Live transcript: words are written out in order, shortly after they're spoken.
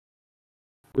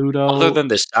Other Pluto, than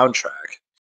the soundtrack.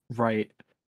 right.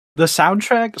 The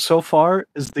soundtrack so far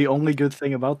is the only good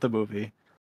thing about the movie.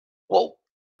 Well,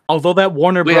 Although that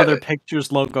Warner we Brother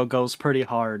Pictures logo goes pretty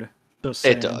hard. Just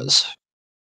it saying. does.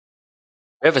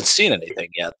 We haven't seen anything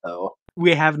yet, though.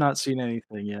 We have not seen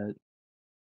anything yet.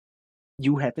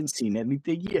 You haven't seen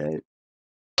anything yet.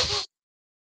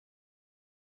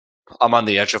 I'm on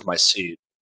the edge of my seat.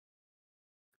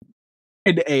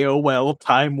 An AOL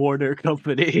Time Warner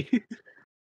Company.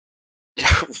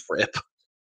 Rip.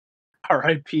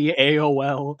 RIP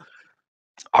AOL.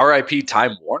 R.I.P.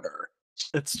 Time Warner.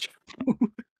 That's true.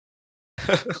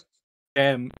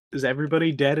 Damn, is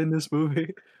everybody dead in this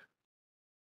movie?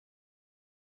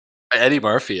 Eddie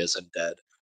Murphy isn't dead.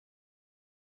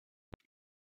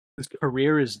 His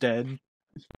career is dead.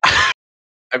 I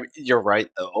mean, you're right,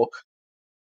 though.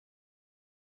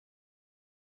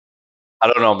 I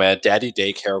don't know, man. Daddy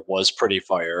Daycare was pretty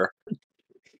fire.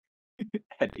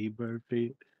 Eddie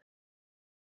Murphy.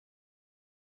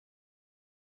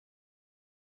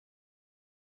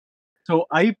 So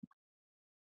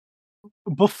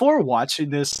before watching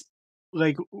this,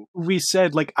 like we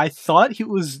said, like I thought he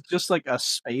was just like a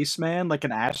spaceman, like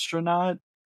an astronaut.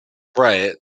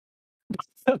 Right.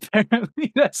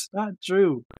 Apparently, that's not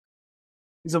true.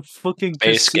 He's a fucking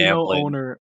Space casino gambling.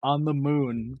 owner on the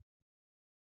moon.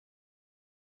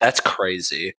 That's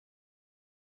crazy.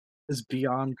 Is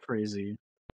beyond crazy.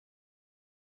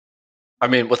 I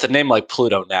mean, with a name like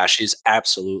Pluto Nash, he's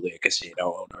absolutely a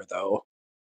casino owner, though.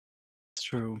 It's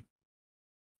true.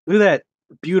 Look at that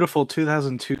beautiful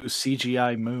 2002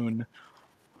 CGI moon.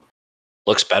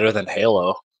 Looks better than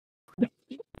Halo.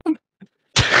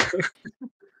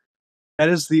 That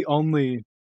is the only.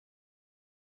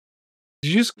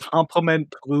 Did you just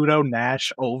compliment Pluto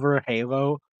Nash over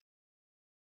Halo?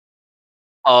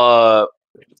 I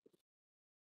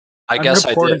I'm guess I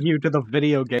did. reporting you to the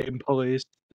video game police.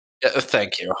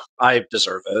 Thank you. I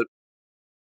deserve it.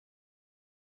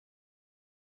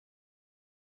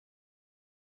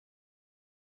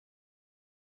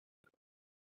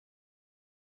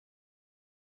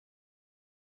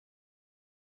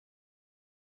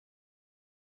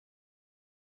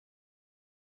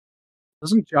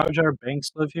 Doesn't Jar Jar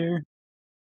Binks live here?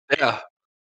 Yeah.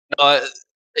 No,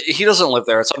 he doesn't live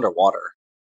there. It's underwater.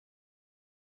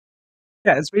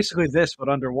 Yeah, it's basically this, but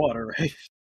underwater, right?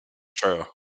 True.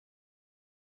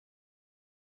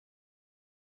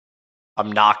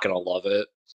 I'm not gonna love it.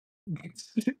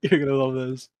 You're gonna love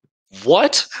this.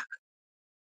 What?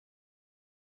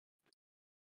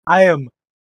 I am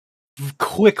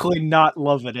quickly not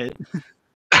loving it.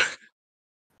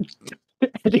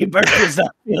 Eddie Murphy's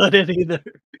not feeling it either.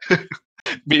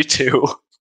 Me too.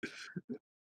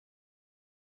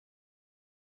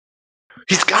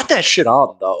 He's got that shit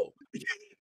on, though.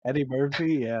 Eddie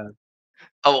Murphy, yeah.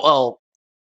 Oh, well,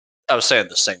 I was saying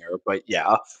the singer, but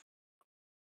yeah.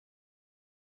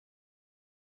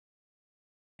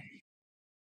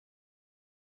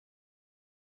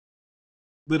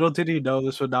 Little did he know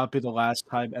this would not be the last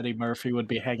time Eddie Murphy would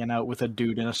be hanging out with a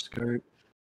dude in a skirt.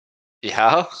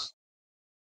 Yeah?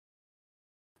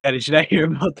 Yeah, did you not hear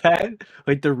about that?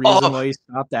 Like the reason Oh, why he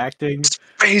stopped acting?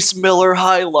 Space Miller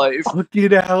High Life.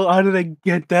 Fucking hell, how did I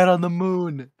get that on the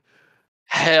moon?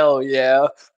 Hell yeah.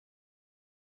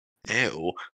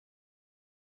 Ew.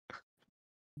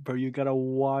 Bro, you gotta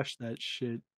wash that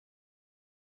shit.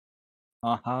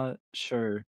 Uh-huh,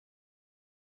 sure.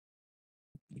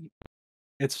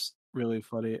 It's really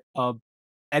funny.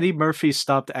 Eddie Murphy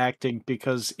stopped acting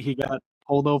because he got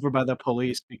pulled over by the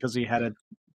police because he had a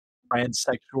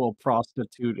transsexual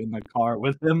prostitute in the car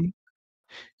with him.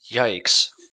 Yikes.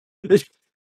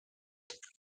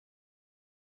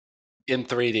 In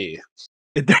 3D.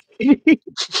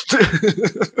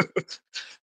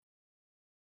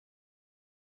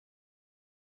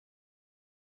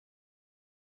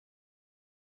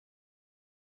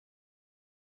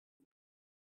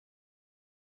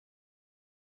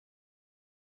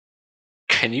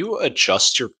 Can you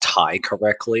adjust your tie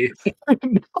correctly?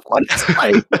 What is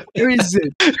my where is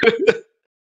it?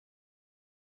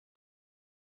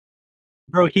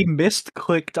 Bro, he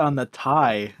misclicked on the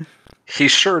tie. He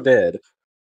sure did.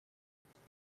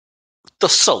 The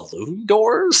saloon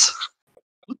doors?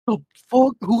 What the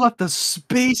fuck? Who got the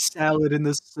space salad in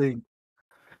this thing?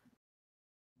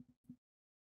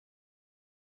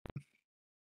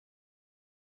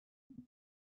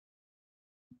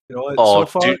 You know what? So Oh,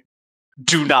 far,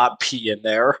 do not pee in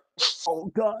there. oh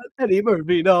god, Eddie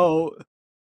Murphy, no.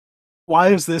 Why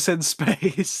is this in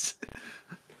space?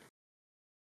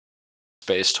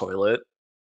 Space toilet.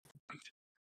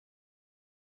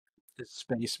 The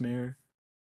space mirror.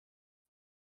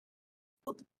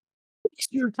 It's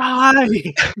your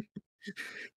die!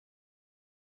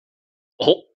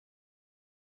 Oh,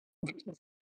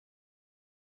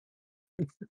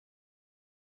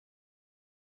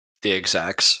 the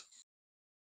execs.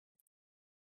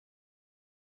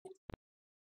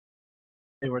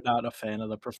 They were not a fan of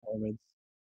the performance.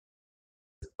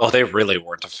 Oh, they really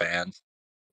weren't a fan.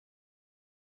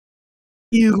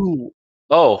 Ew!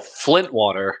 Oh, Flint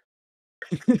water.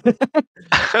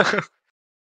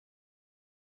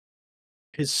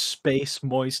 His space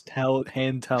moist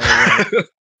hand towel wet.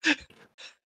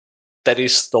 That he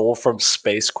stole from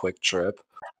Space Quick Trip.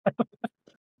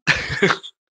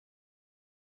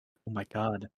 Oh my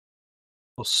god.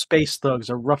 Those space thugs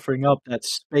are roughing up that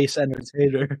space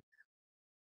entertainer.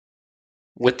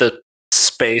 With the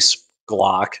space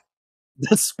Glock.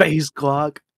 The space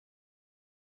clock.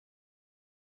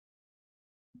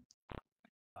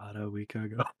 About a week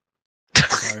ago.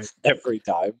 Sorry. Every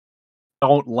time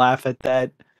Don't laugh at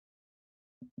that.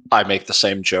 I make the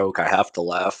same joke, I have to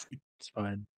laugh. It's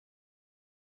fine.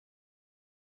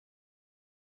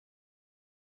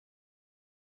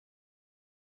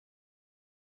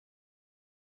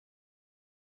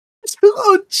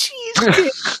 Oh,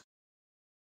 cheesecake!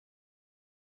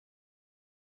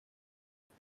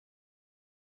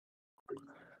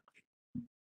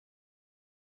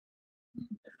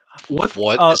 What,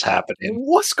 What is happening?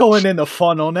 what's going in the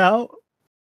funnel now?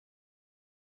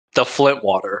 The Flint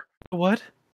water. What?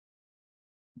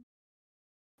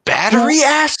 Battery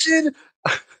acid?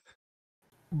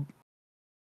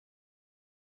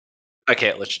 I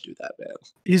can't let you do that, man.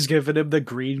 He's giving him the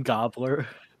green gobbler.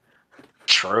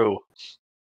 True.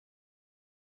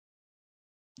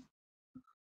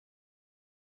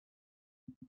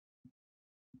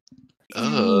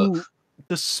 Ugh. Ew!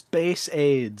 The space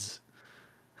aids.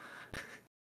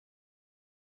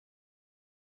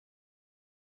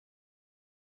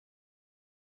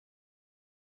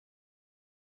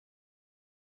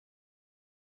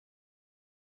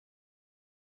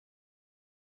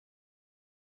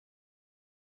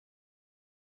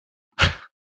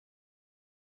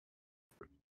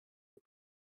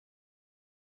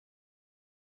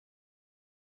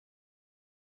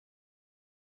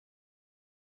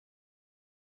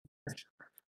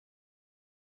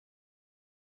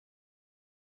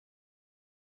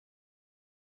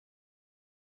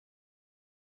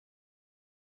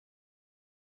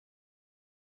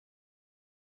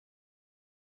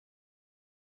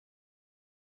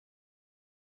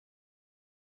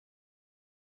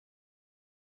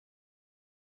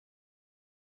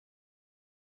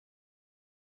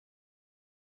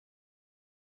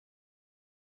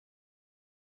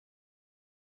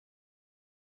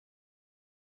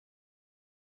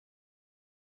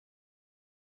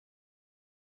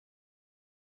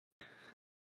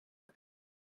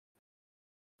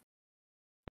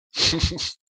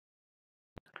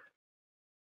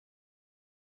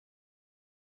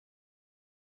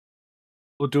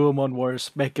 We'll do him one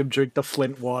worse. Make him drink the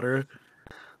Flint water.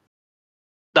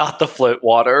 Not the Flint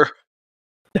water.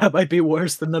 That might be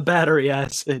worse than the battery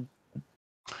acid.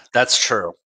 That's true.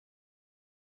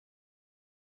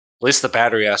 At least the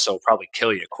battery acid will probably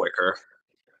kill you quicker.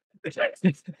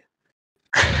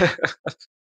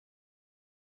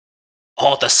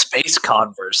 Oh, the space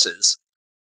converses.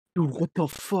 Dude, what the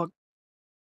fuck?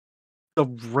 The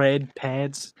red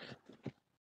pants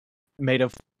made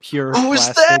of pure Who is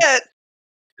plastic. that?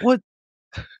 What?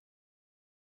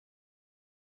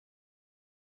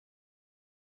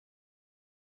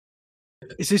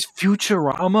 Is this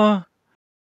Futurama?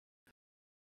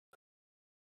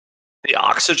 The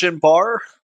oxygen bar?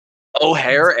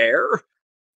 O'Hare air?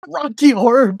 Rocky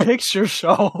Horror Picture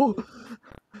Show.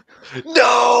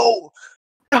 No!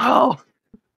 Oh,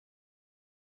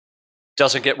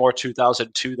 Doesn't get more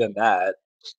 2002 than that.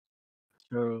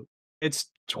 true. It's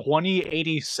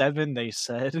 2087, they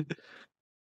said.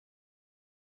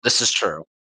 This is true.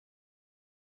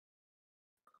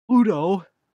 Pluto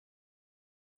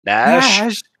Nash?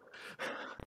 Nash.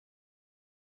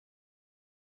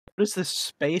 What is this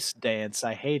space dance?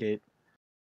 I hate it.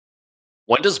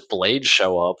 When does Blade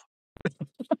show up?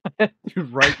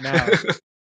 Dude, right now.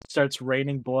 Starts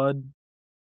raining blood.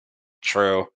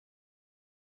 True.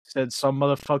 Said some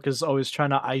motherfuckers always trying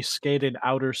to ice skate in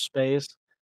outer space.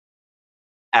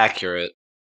 Accurate.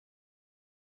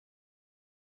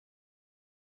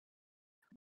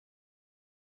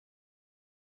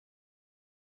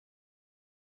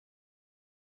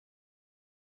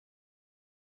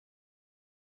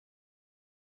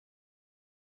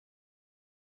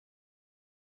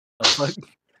 The fuck?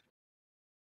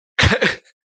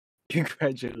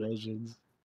 Congratulations.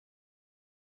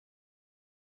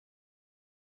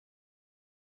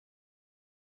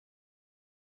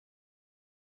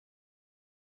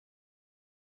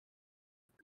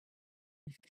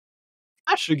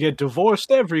 I should get divorced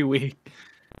every week.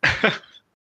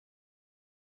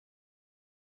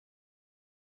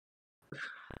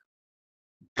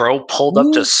 Bro pulled up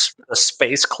to Who the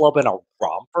space club in a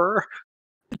romper.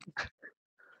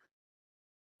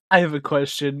 I have a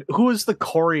question. Who is the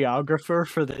choreographer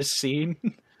for this scene?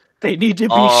 They need to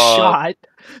be Uh, shot.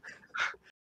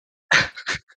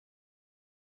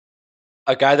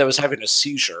 a guy that was having a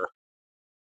seizure.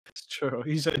 It's true.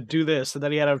 He said, "Do this," and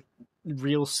then he had a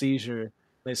real seizure.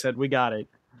 They said, "We got it."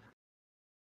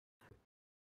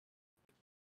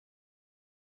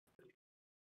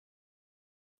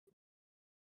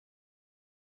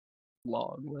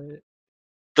 Long way.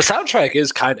 The soundtrack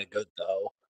is kind of good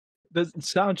though. The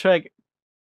soundtrack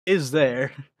is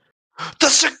there. The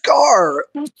cigar.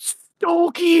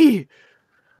 Stogie!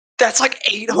 That's like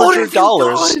What have you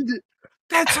 $800. done?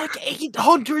 That's like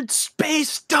 800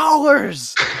 space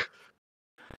dollars.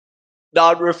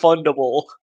 Non-refundable.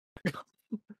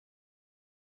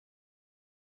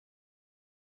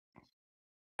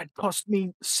 That cost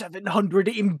me 700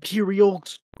 Imperial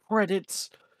credits.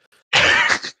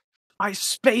 My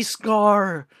space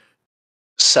car.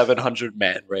 700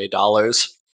 Man Ray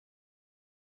dollars.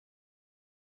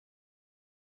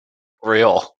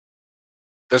 Real.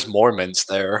 There's Mormons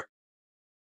there.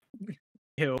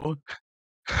 Ew.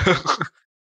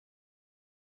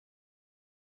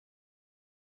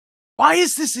 Why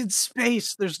is this in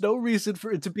space? There's no reason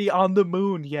for it to be on the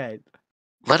moon yet.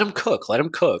 Let him cook. Let him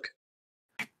cook.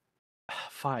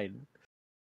 Fine.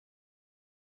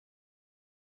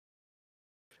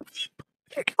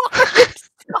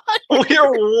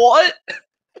 We're what?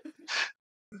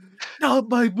 Not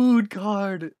my moon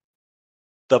card.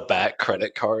 The back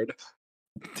credit card.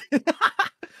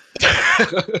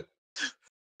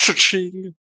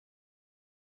 Cha-ching.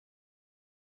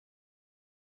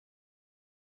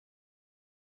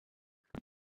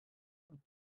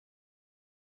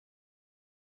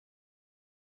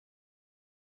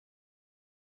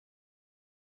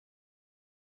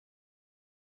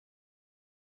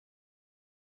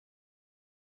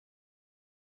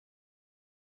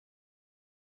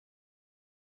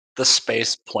 The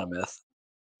space Plymouth.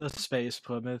 The space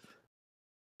Plymouth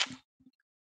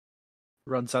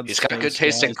runs on He's got good space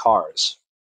taste in gas. cars.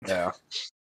 Yeah.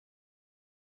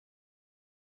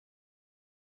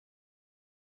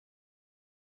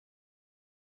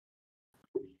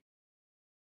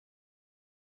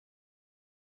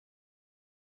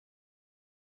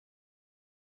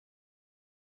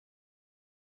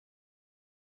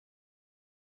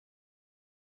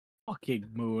 Fucking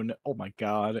moon. Oh my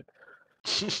god.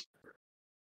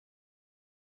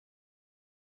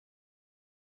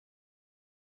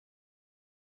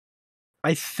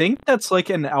 I think that's like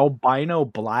an albino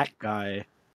black guy.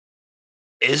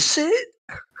 Is it?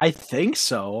 I think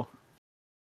so.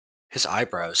 His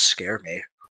eyebrows scare me.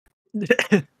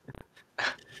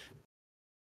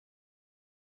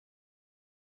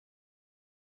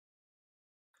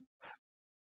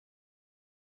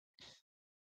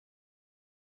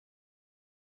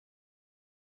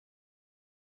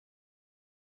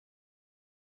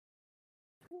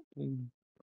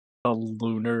 The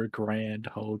Lunar Grand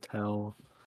Hotel.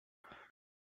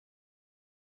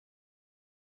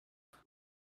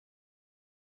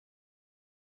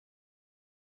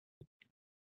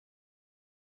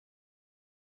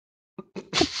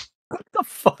 What the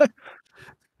fuck?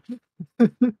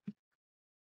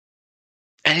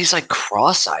 And he's like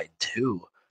cross-eyed too.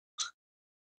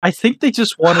 I think they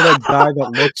just wanted a guy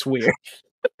that looks weird.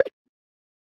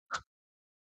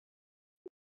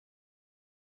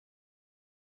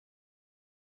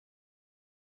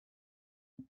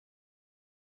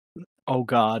 Oh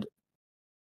god.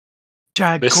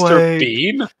 Jack Mr. Quaid.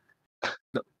 Bean?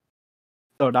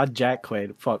 No, not Jack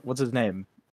Quaid. Fuck, what's his name?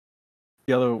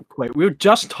 The other Quaid. We were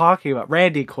just talking about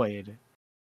Randy Quaid.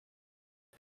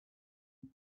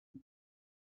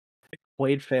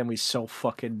 Quaid family's so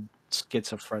fucking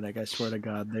schizophrenic, I swear to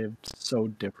god. They're so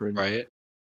different. Right?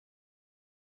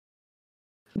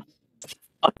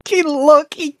 Fucking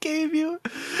look he gave you!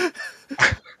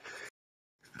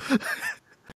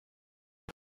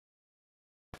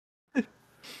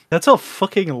 That's a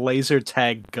fucking laser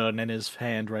tag gun in his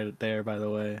hand right there, by the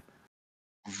way.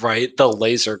 Right? The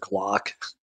laser Glock.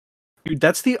 Dude,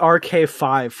 that's the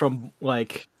RK5 from,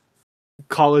 like,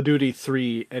 Call of Duty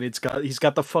 3, and he's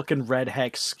got the fucking red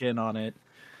hex skin on it.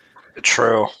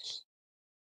 True.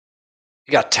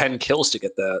 You got 10 kills to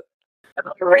get that.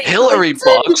 Hillary Hillary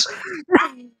bucks?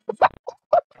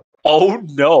 Oh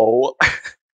no.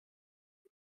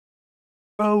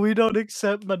 Bro, we don't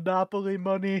accept Monopoly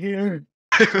money here.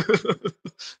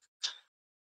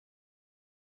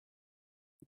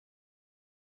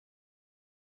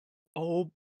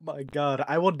 Oh my god,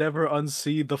 I will never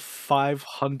unsee the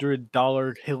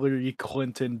 $500 Hillary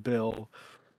Clinton bill.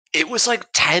 It was like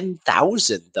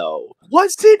 10,000 though.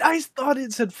 Was it? I thought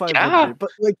it said Yeah. 500, but,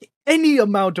 like, any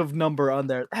amount of number on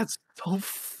there, that's so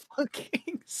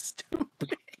fucking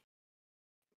stupid.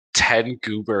 10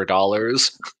 goober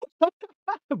dollars.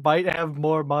 Might have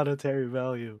more monetary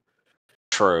value.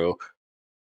 True.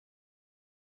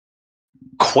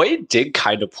 Quaid did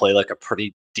kind of play like a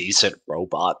pretty decent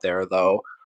robot there, though.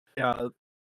 Yeah,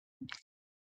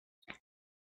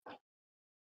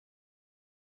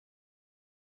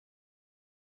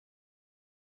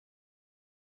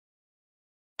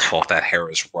 Oh, that hair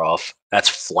is rough. That's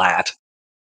flat.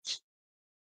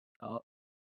 uh,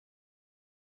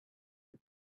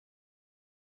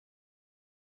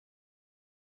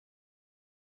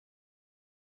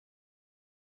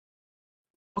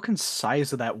 fucking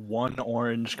size of that one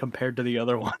orange compared to the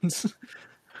other ones.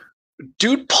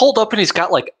 Dude pulled up and he's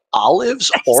got like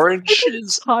olives, It's an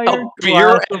oranges, a entire beer,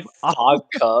 glass and of olive.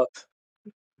 vodka.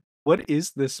 What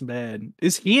is this man?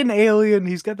 Is he an alien?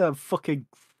 He's got that fucking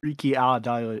freaky odd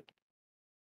dialect.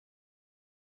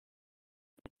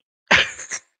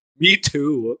 Me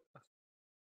too.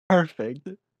 Perfect.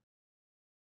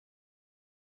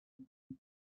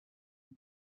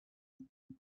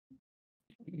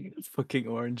 Fucking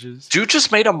oranges. Dude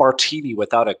just made a martini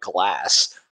without a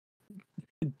glass.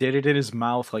 Did it in his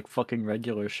mouth like fucking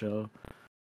regular show.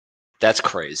 That's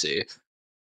crazy.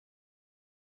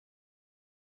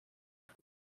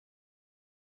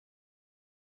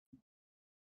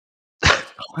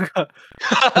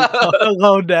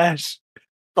 Hello, Nash.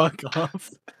 Fuck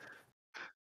off.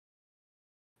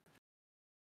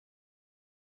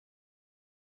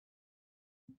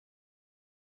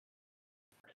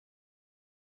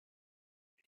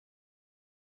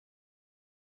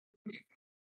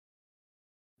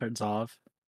 Turns off.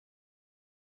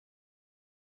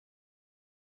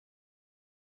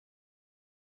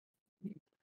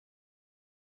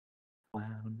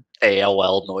 Clown.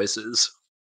 AOL noises.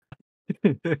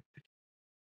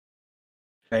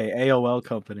 Hey, AOL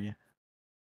company.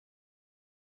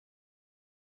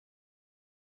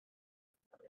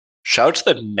 Shout out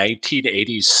to the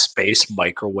 1980s space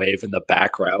microwave in the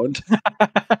background.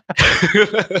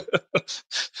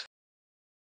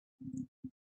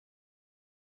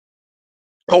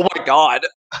 Oh my god.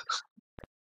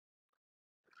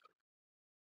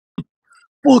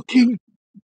 Fucking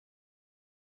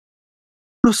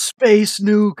the space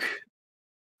nuke.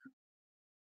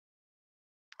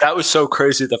 That was so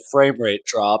crazy the frame rate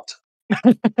dropped.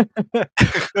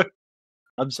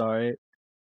 I'm sorry.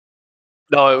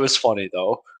 No, it was funny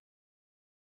though.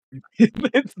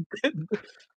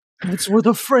 That's where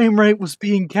the frame rate was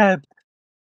being kept.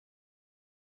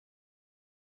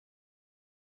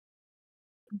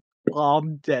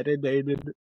 Bomb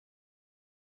detonated.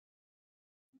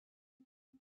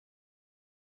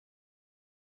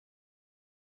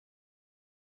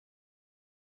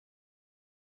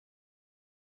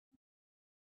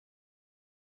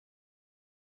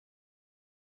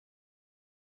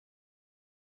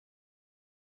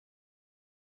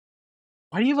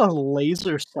 Why do you have a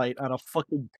laser sight on a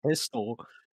fucking pistol?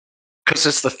 Because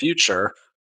it's the future.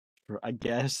 I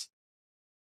guess.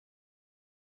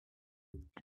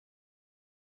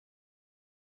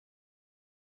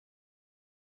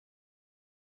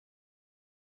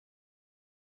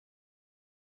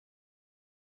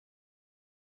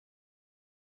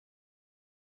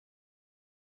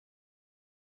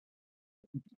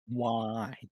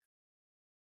 Why?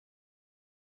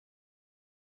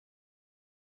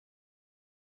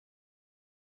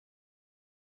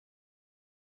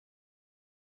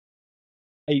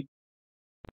 I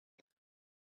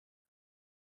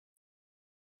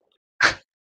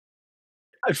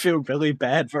I feel really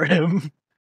bad for him.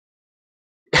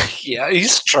 Yeah,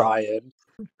 he's trying.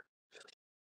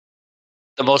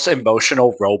 The most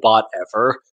emotional robot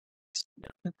ever.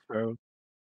 Bro.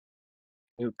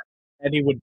 Dude, and he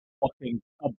would fucking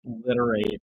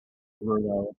obliterate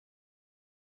Bruno.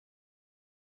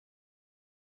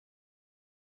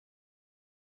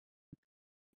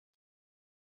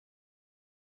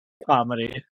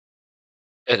 Comedy.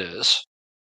 It is.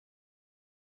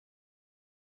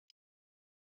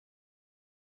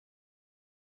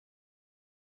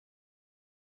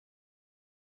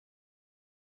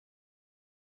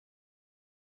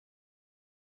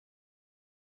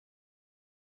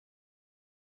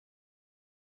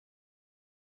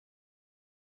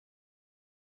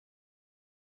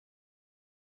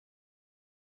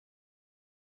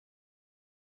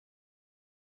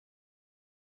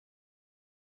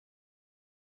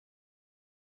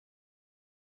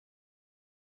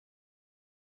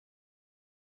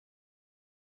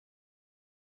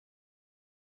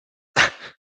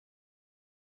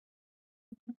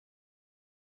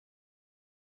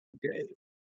 Okay.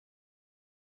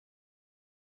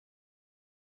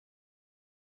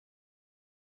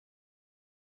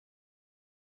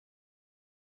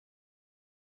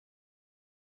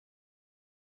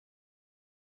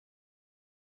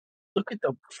 Look at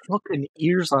the fucking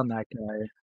ears on that guy.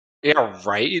 Yeah,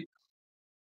 right?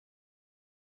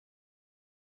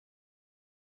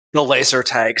 The laser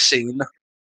tag scene.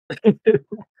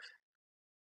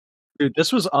 Dude,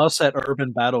 this was us at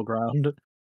Urban Battleground.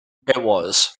 It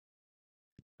was.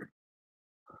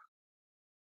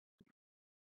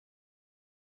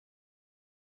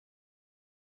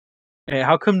 Hey,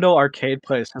 how come no arcade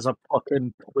place has a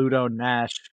fucking Pluto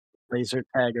Nash laser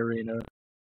tag arena?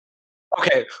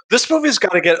 Okay, this movie's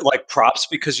got to get like props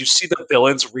because you see the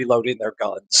villains reloading their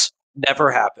guns.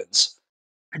 Never happens.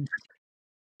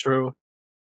 True.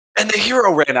 And the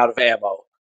hero ran out of ammo.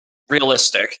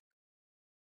 Realistic.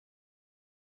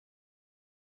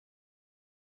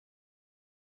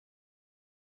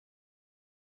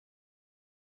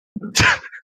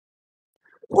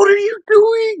 What are you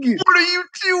doing? What are you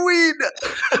doing?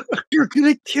 You're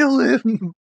gonna kill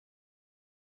him.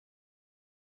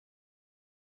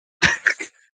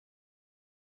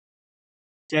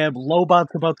 Damn,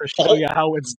 Lobot's about to show Oh, you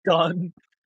how it's done.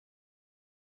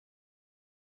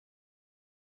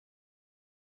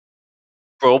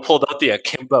 bro pulled out the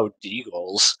Akimbo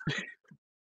Deagles.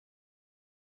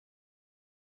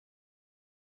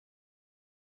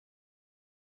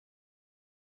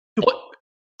 What?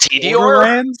 Tedior?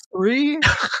 Borderlands 3?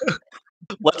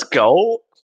 Let's go.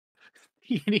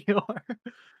 Meteor.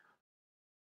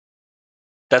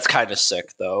 That's kind of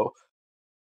sick, though.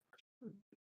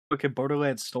 Okay,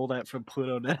 Borderlands stole that from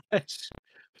Pluto Nash.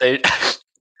 They,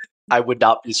 I would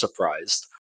not be surprised.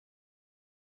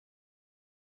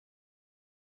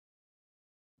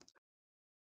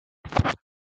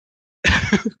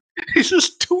 He's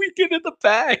just doing it in the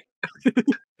back.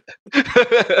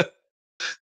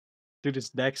 Dude,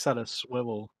 his neck's on a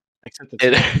swivel. Except it's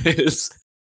not. It is.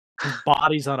 His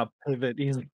body's on a pivot.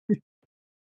 He's like,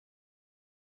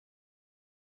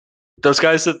 Those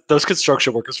guys, those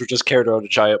construction workers were just carried around a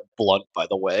giant blunt, by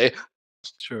the way.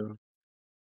 true.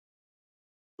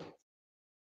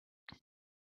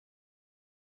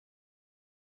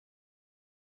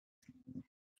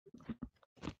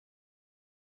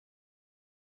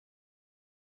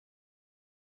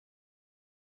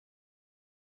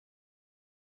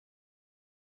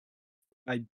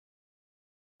 I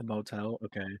the motel.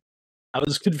 Okay. I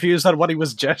was confused on what he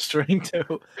was gesturing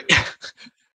to.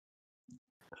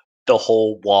 The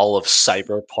whole wall of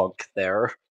cyberpunk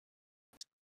there.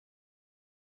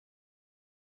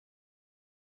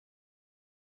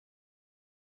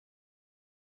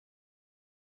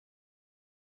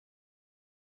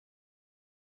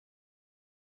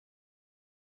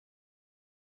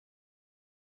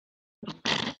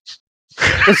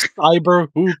 The cyber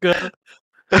hookah.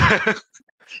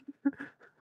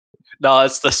 No,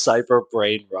 it's the cyber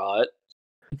brain rot.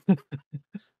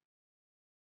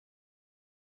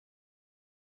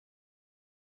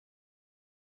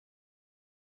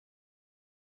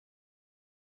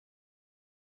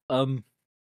 Um,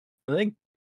 I think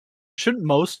shouldn't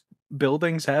most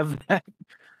buildings have that?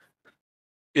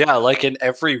 Yeah, like in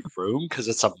every room because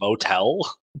it's a motel.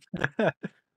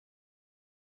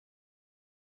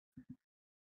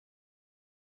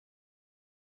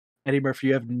 Eddie Murphy,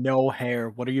 you have no hair.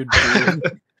 What are you doing?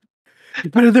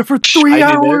 You've been in there for 3 Shining it.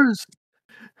 hours.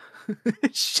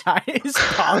 Shy is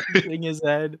polishing his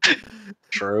head.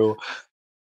 True.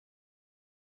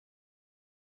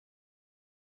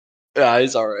 Yeah,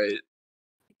 he's all right.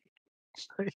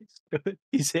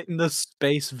 He's hitting the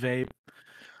space vape.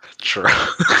 True.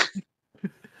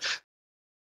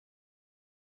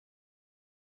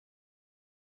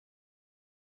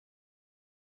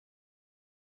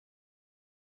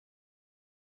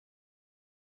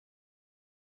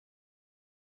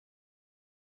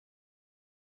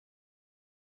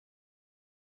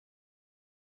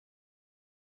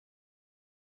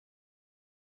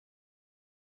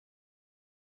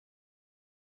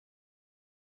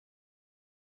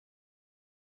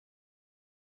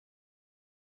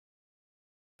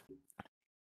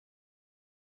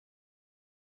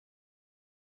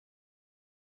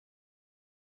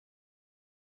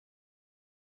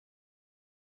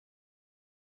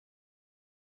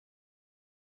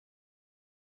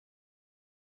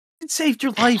 It saved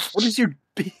your life. What is your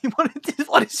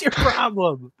what is your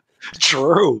problem?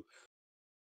 True.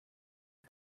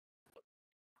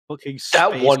 Fucking That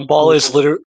space one ball is poodle.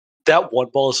 literally that one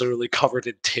ball is literally covered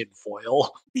in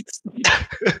tinfoil. It's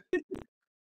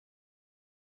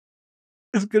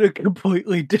it's gonna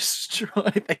completely destroy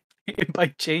the by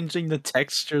changing the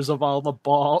textures of all the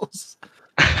balls.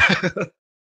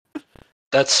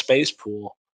 That's Space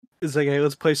Pool. It's like, "Hey,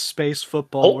 let's play space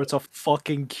football where Oh, it's a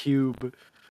fucking cube."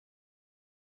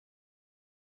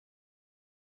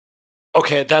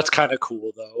 okay, that's kinda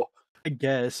cool, though. I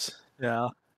guess. Yeah.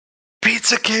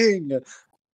 Pizza King!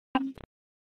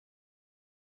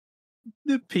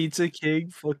 The Pizza King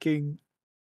fucking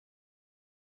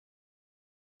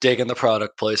Digging the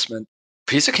product placement.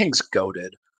 Pizza King's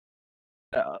goated.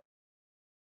 uh,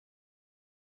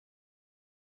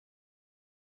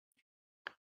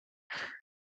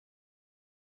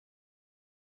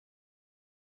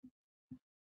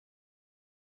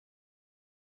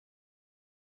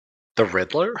 The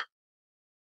Riddler?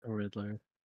 the Riddler.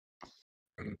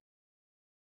 Mm.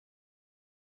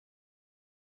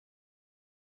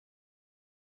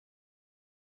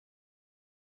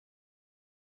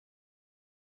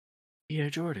 Yeah,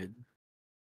 Jordan.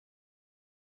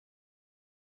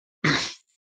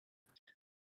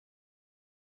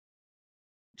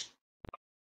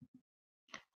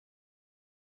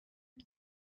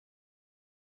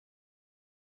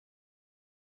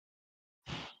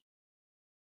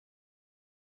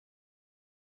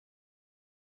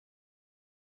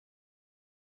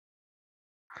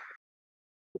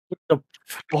 The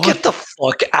Get the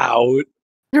fuck? fuck out.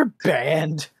 You're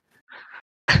banned.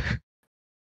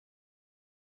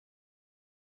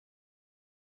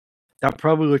 That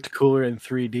probably looked cooler in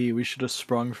 3D. We should have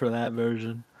sprung for that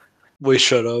version. We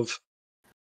should've.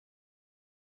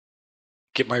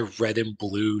 Get my red and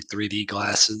blue 3D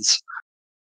glasses.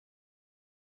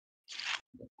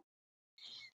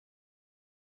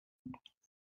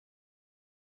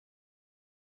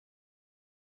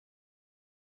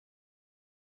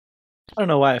 I don't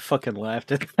know why I fucking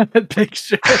laughed at that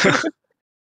picture.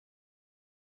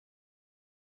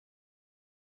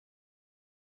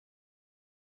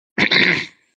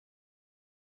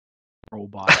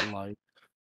 Robot light.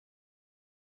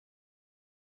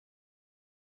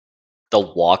 The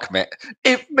Walkman.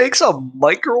 It makes a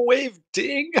microwave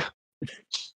ding?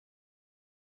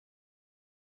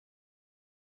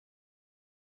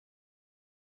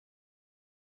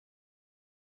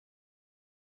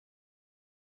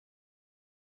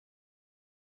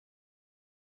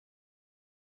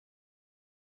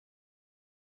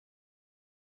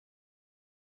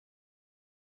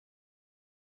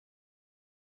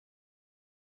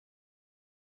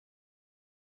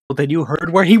 Well, then you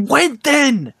heard where he went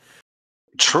then!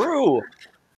 True.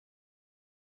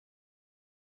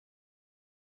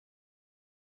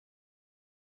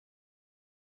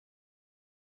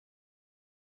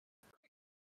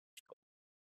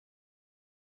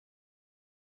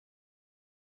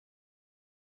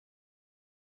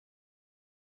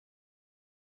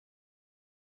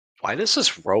 Why does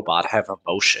this robot have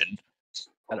emotion?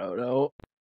 I don't know.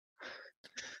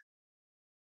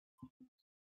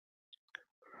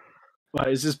 Why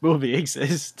does this movie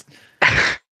exist?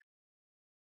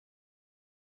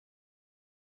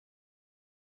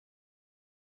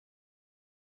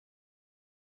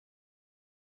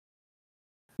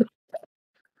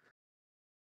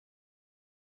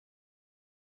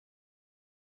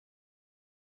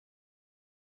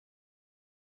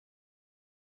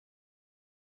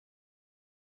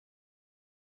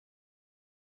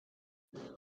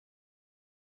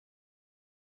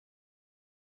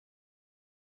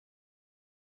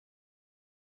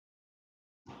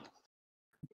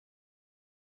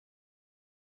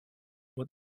 What?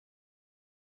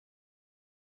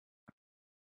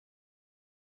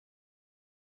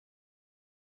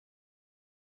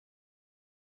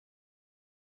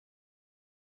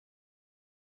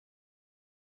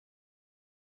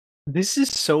 This is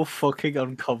so fucking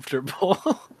uncomfortable.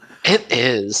 It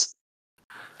is.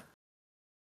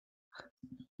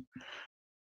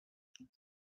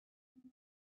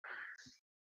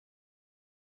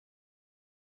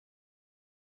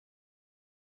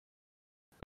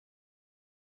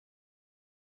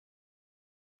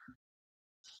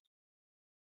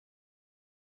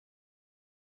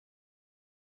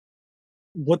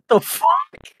 What the fuck?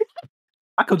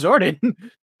 Michael Jordan.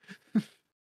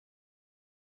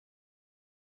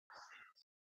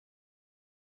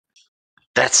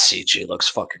 That CG looks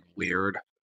fucking weird.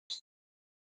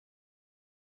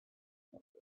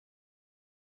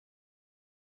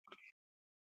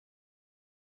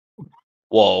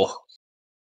 Whoa.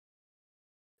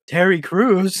 Terry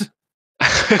Crews.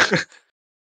 Looks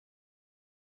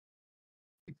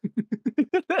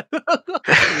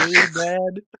really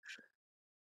bad.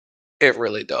 It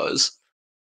really does.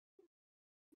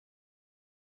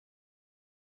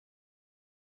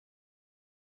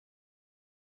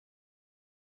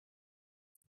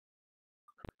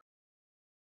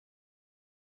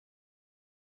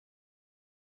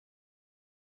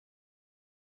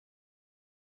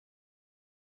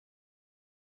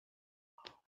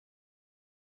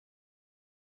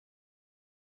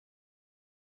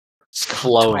 Stop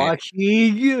flowing.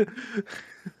 talking.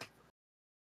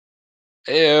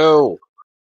 Ew.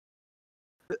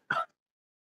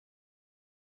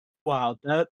 Wow,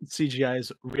 that CGI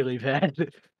is really bad.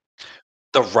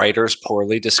 The writer's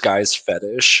poorly disguised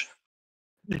fetish.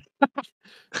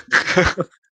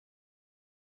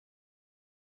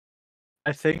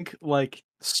 I think, like,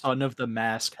 Son of the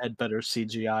Mask had better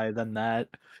CGI than that.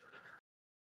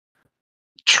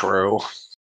 True.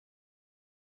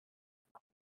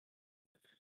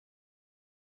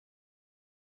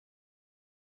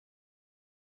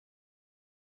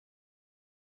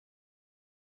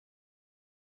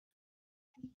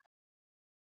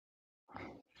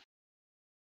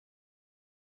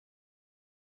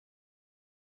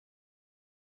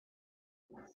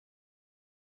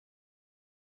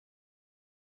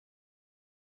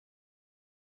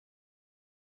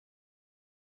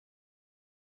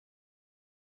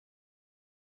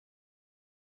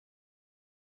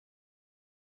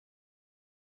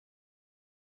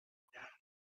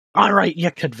 Alright, you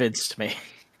convinced me.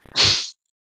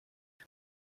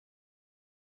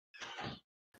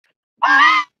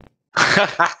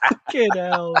 Fucking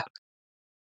hell.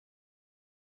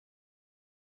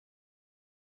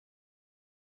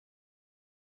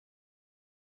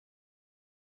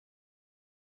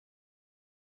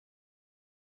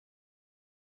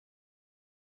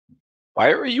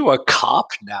 Why are you a cop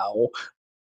now?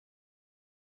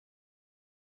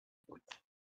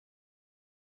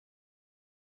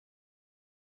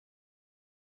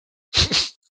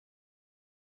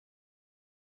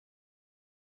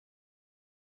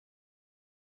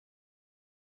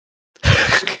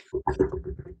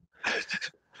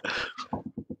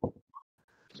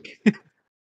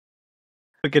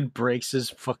 Fucking breaks his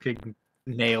fucking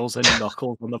nails and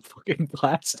knuckles on the fucking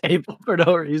glass table for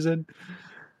no reason.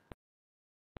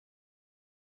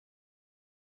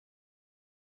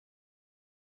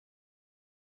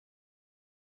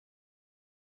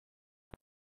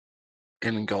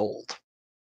 In gold.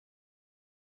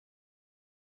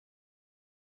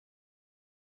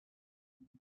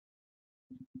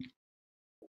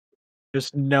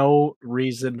 There's no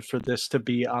reason for this to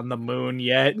be on the moon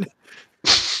yet.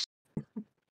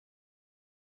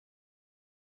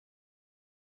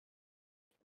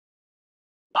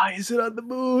 Why is it on the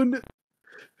moon?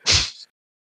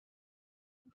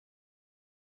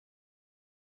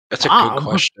 That's a good Mom!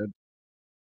 question.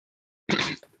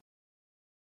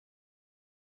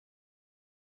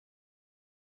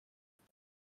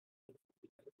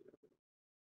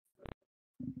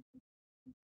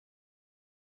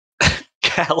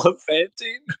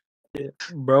 Gallivanting? Yeah,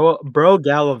 bro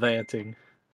gallivanting.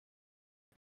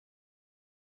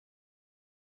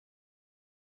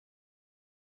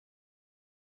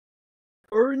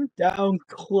 Burn down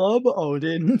Club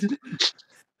Odin.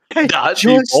 It Not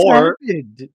just anymore.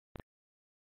 happened.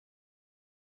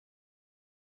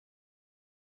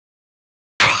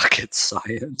 Rocket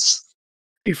science.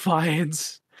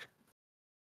 Defiance.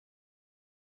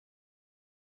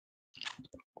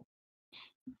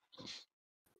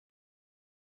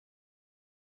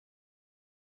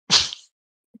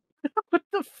 What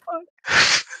the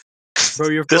fuck? Bro,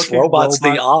 your This fucking robot's the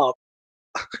robot. op.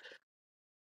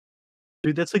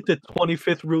 Dude, that's like the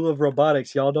 25th rule of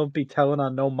robotics. Y'all don't be telling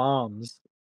on no moms.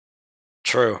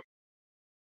 True.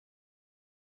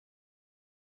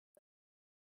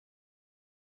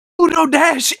 Pluto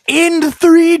Nash in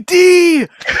 3D!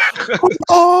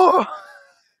 Oh!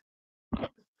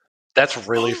 That's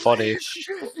really Holy funny.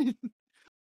 shit!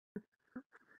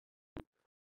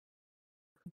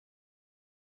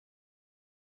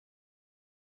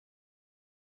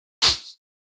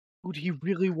 Dude, he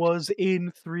really was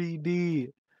in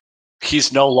 3D.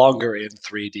 He's no longer in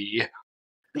 3D.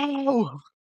 No!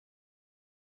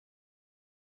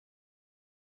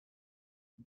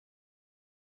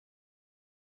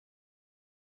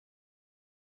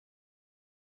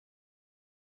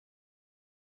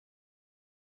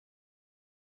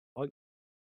 What?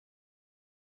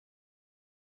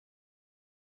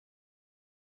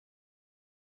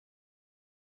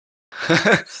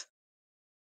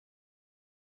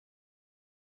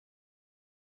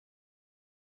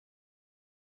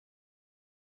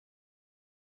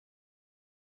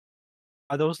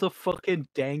 Are those the fucking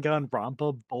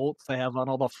Danganronpa bolts they have on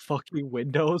all the fucking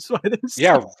windows? Why they're so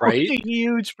Yeah, right? fucking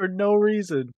huge for no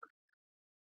reason?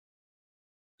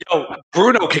 Yo,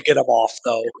 Bruno can get him off,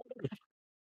 though.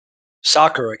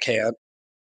 Sakura can't.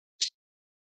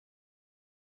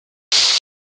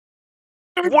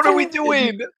 They're What are we dead!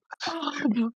 doing?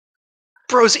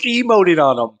 Bro's emoting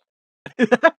on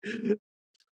him.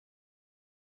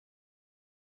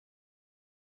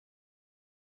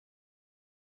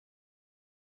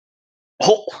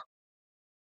 Oh,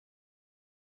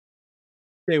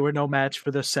 They were no match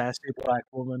for the sassy black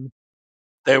woman.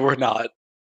 they were not.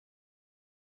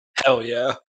 Hell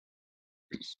yeah.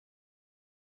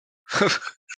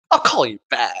 I'll call you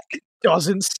back.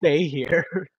 Doesn't stay here.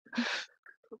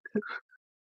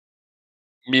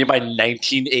 Me and my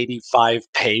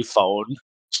 1985 payphone.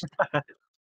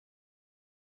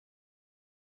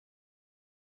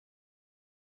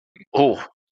 Oh,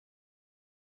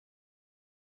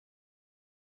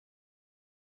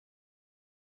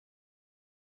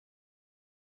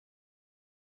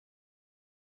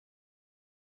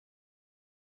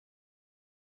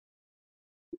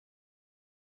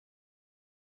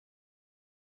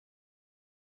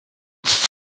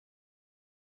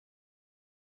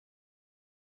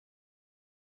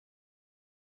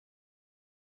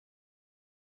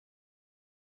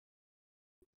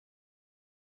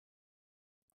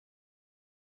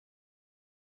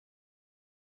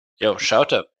 yo,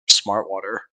 shout out to Smart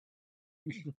Water.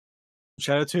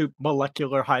 Shout out to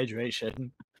molecular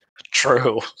hydration.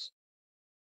 True.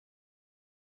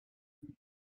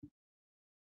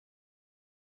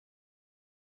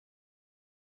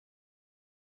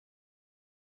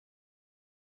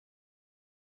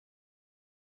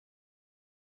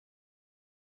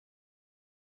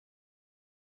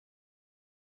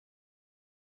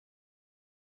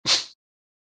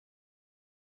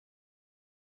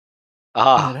 That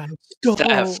Ah, I stole.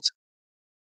 theft.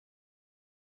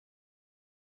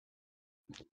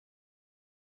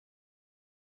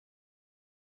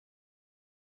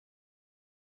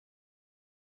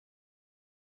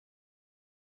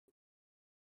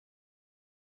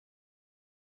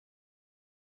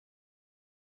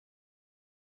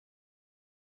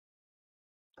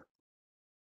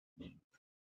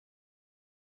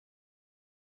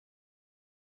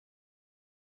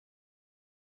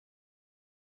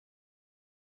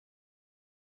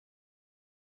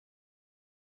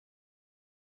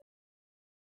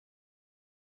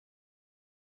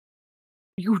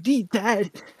 You need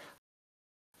that.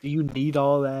 Do you need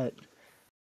all that?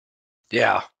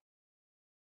 Yeah.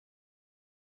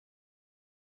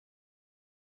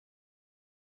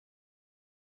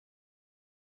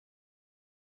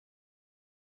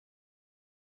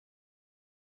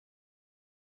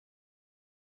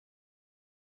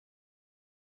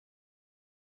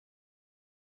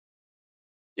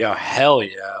 Yeah, hell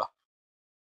yeah.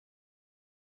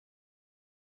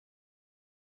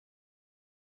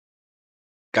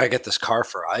 Gotta get this car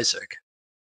for Isaac.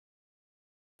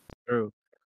 True.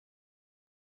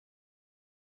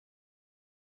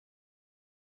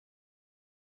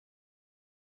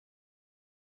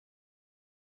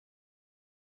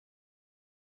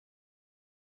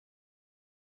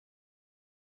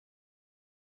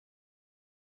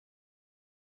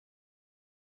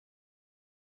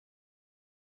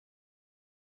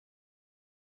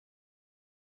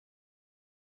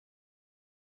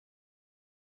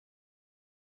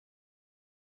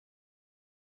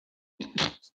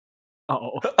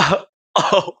 Oh,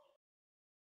 Oh,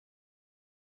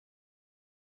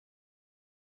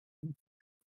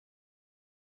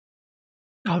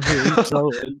 I'm being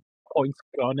stolen. Points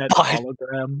gun at by,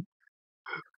 hologram.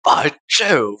 by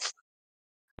Jove.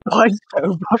 Why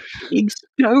so much being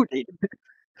stolen?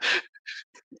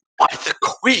 By the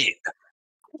Queen.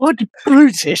 What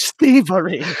brutish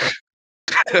thievery!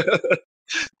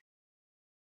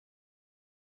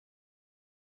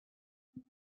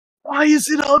 Why is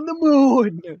it on the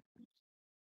moon?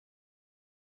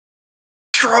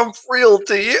 Trump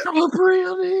Realty. Oh,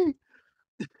 really?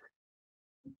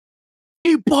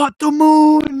 He bought the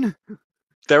moon!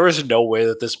 There is no way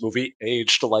that this movie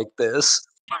aged like this.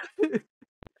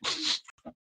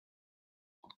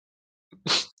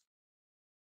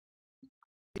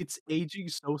 It's aging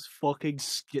so fucking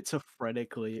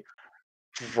schizophrenically.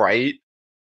 Right?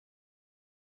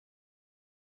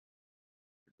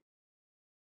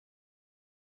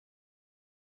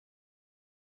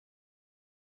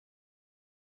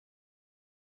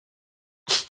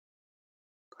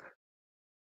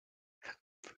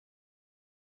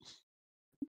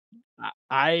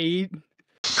 I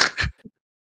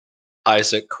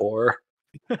Isaac Core.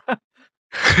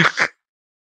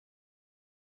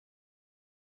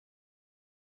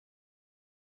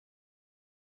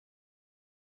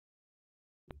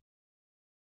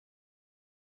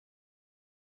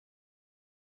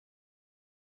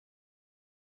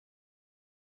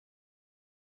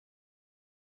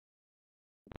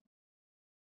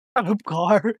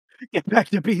 car. Get back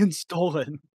to being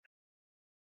stolen.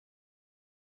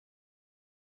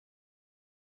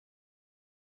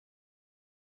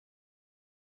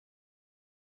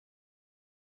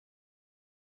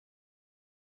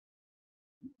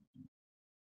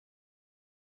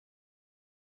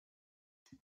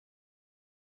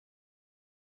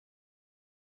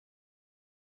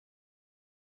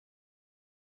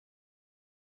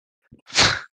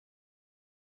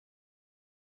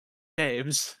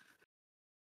 James.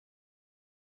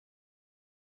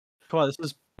 Come on, this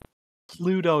is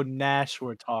Pluto Nash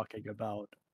we're talking about.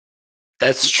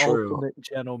 That's The true. ultimate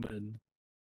gentleman.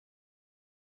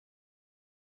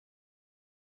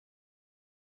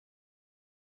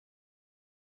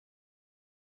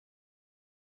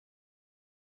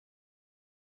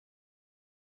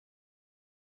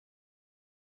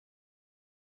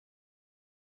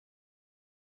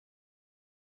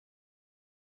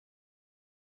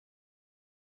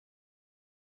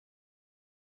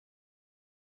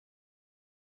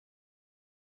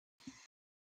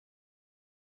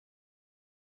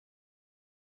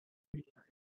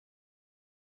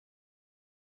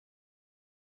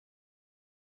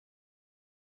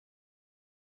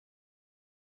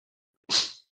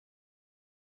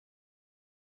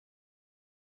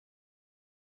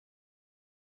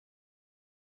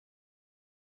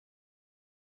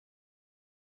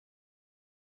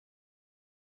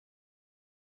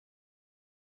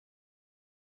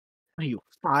 What are you,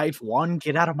 5'1"?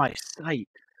 Get out of my sight.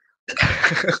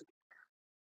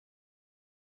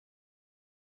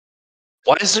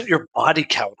 Why isn't your body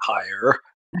count higher?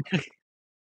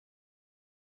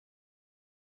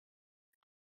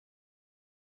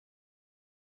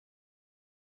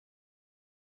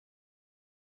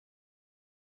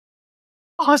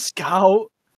 Moscow!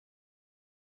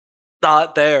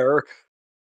 Not there.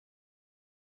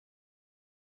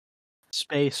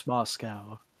 Space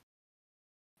Moscow.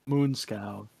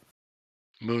 Moonscow.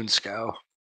 Moonscow.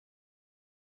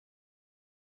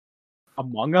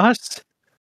 Among Us?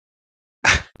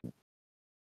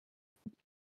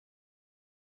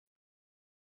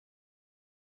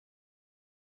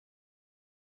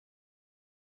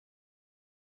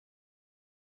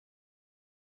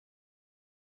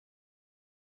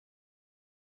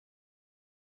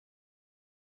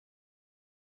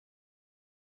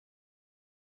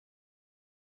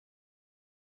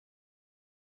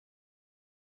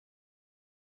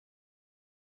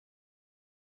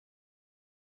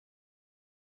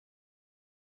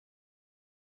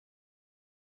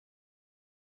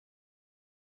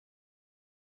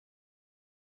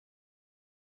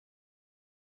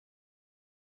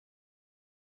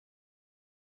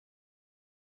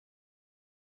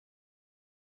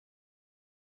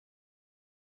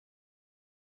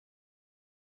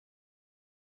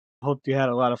 Hope you had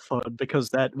a lot of fun because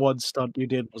that one stunt you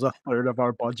did was a third of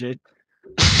our budget.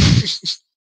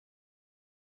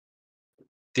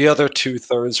 The other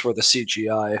 2/3 were the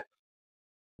CGI.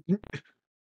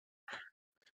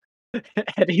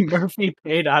 Eddie Murphy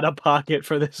paid out of pocket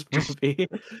for this movie.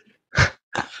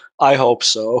 I hope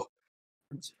so.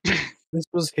 This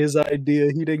was his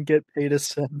idea, he didn't get paid a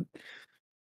cent.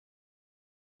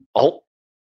 Oh,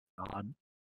 God.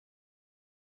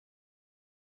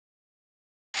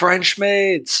 French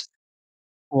maids.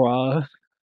 Bruh.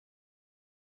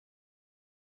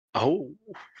 Oh,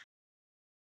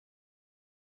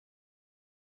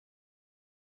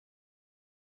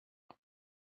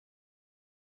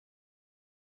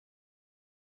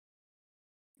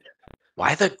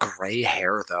 why the gray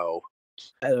hair though?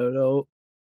 I don't know.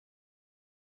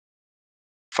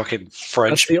 Fucking That's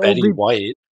French the Betty only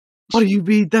White. What do you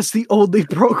mean? That's the only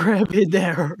program in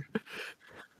there.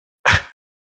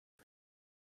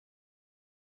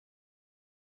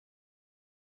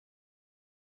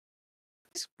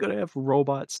 He's gonna have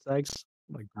robot sex.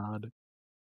 Oh my god.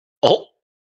 Oh,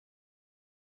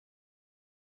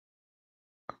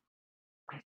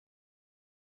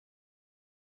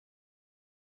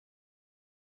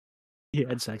 He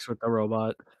had sex with the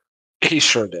robot. he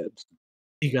sure did.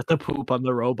 He got the poop on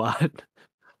the robot.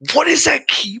 What is that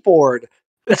keyboard?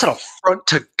 That's an affront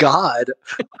to God.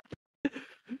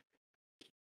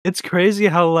 It's crazy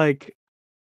how, like,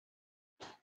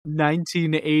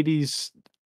 1980s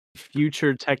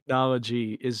future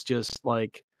technology is just,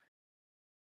 like,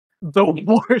 the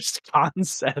worst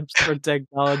concepts for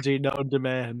technology known to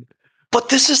man. But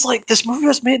this is like this movie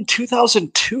was made in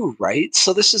 2002, right?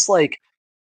 So this is like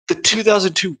the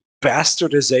 2002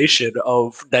 bastardization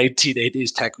of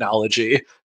 1980s technology.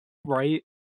 Right?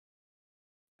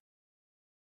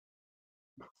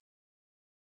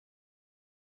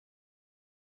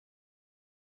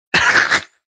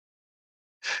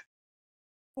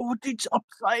 Oh, it's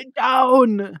upside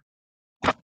down!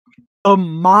 The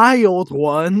mild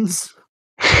ones.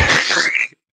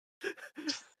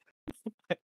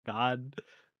 God.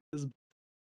 This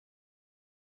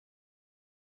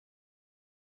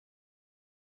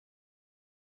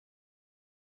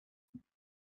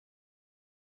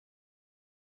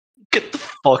Get the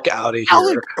fuck out of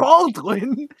Alec here.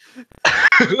 Baldwin!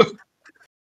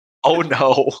 Oh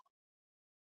no.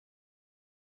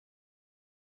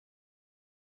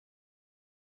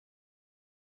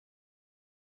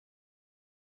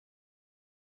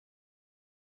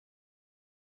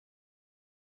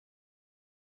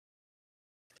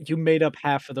 You made up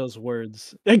half of those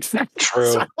words. Exactly, that's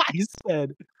True. what I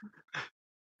said.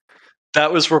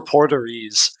 That was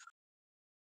reporterese.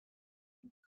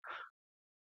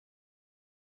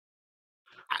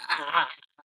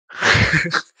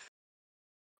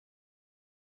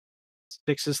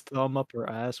 Sticks his thumb up her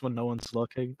ass when no one's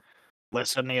looking.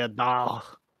 "Listen to your doll."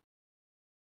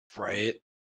 Right.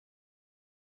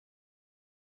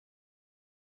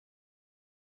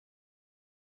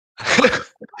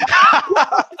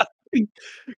 He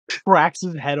cracks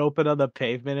his head open on the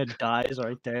pavement and dies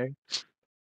right there.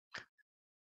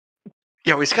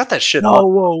 Yo, he's got that shit on. Whoa,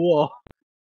 whoa, whoa.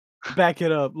 Back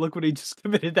it up. Look what he just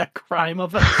committed that crime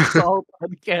of assault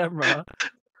on camera. Did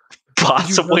you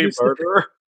Possibly notice murder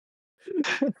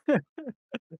it?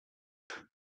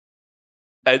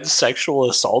 and sexual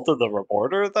assault of the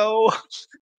reporter, though.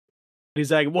 He's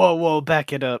like, "Whoa, whoa,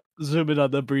 back it up." Zoom in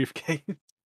on the briefcase.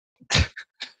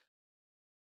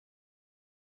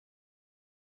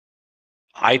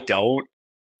 I don't.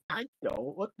 I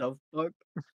know, what the fuck?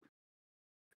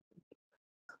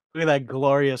 Look at that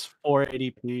glorious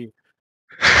 480p.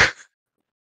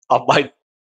 On my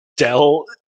Dell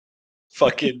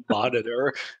fucking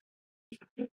monitor.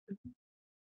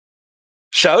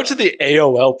 Shout out to the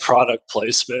AOL product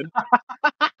placement.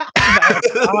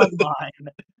 America Online.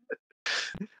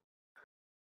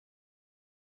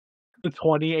 The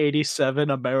 2087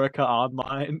 America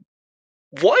Online.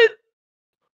 What?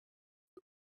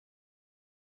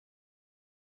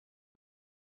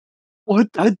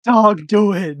 What the dog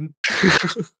doing?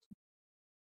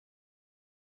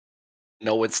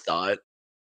 No, it's not.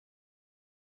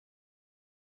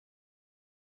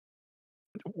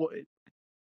 What?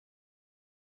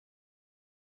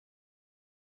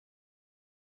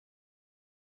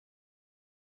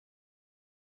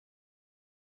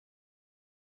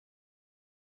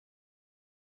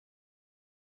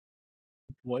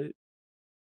 What?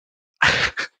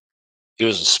 He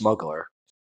was a smuggler.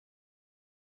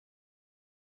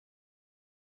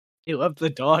 He left the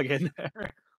dog in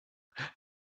there.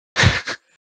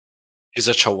 He's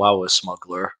a Chihuahua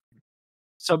smuggler.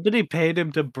 Somebody paid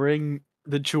him to bring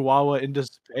the Chihuahua into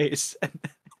space,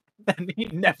 and he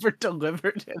never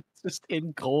delivered it, just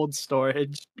in cold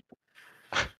storage.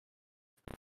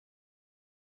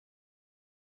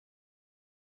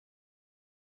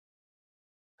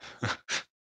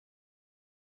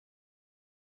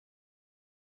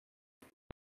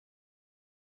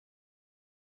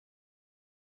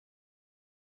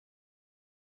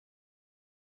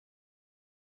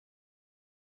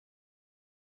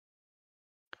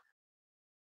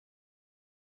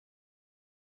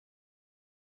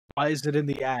 Why is it in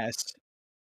the ass?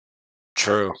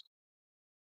 True.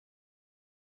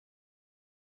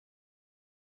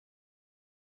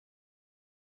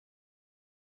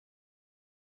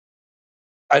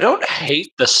 I don't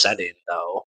hate the setting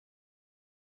though.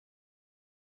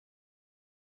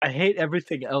 I hate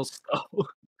everything else, though.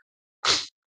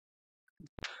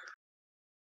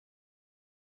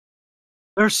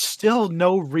 There's still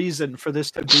no reason for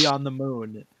this to be on the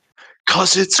moon.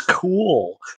 Cause it's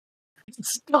cool.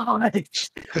 It's not.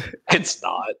 It's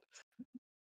not.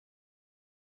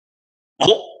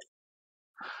 Oh,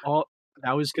 Oh,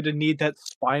 now he's gonna need that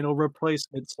spinal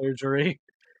replacement surgery.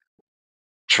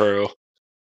 true.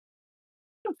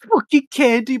 Fucking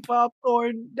candy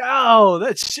popcorn. No,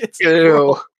 that shit's Ew.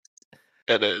 gross.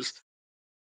 It is.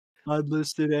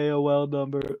 Unlisted AOL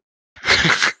number.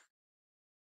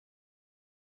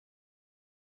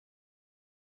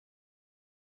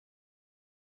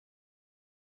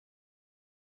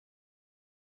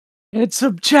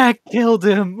 Handsome Jack killed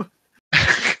him.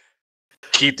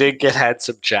 He did get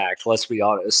handsome Jack, let's be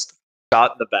honest.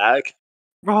 Shot in the back.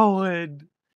 Rowan.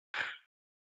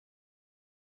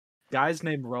 Guys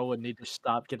named Rowan need to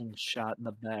stop getting shot in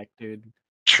the back, dude.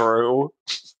 True.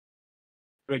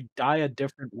 Like, die a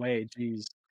different way, jeez.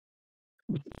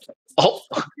 Oh,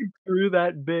 Fucking threw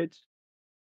that bitch.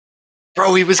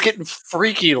 bro, he was getting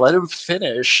freaky. Let him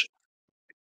finish.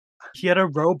 He had a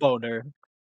roboner.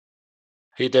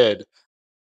 He did.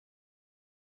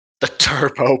 The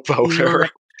turbo boater.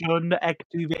 Election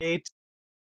activate.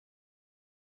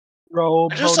 I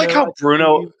just like Roboner how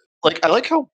Bruno, activate. I like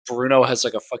how Bruno has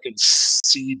like a fucking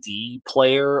CD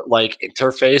player like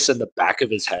interface in the back of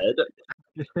his head.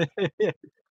 He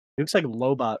looks like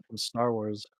Lobot from Star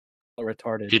Wars. So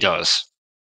retarded. He does.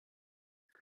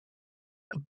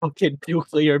 Fucking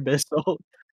nuclear missile.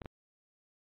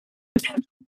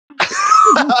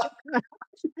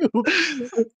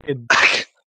 Fucking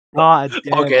god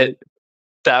damn Okay, it.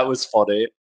 that was funny.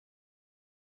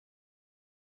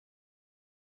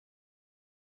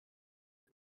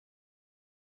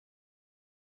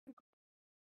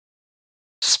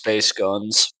 Space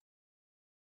guns.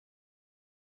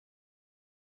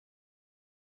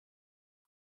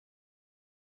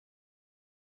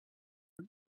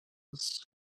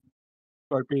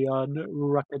 Scorpion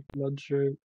rocket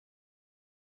launcher.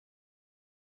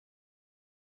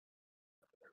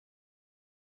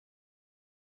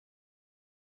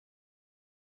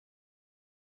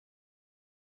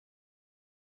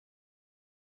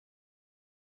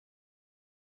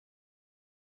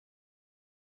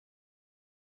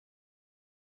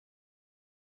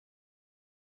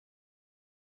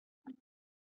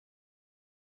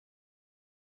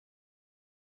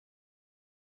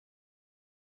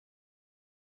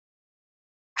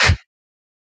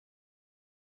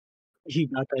 He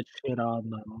got that shit on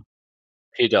though.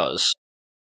 He does.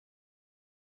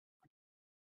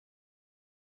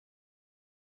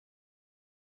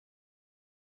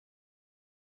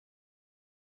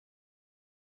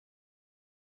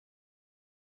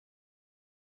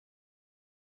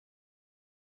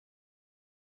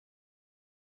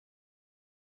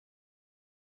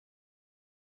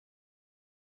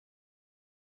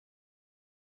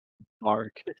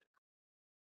 Dark.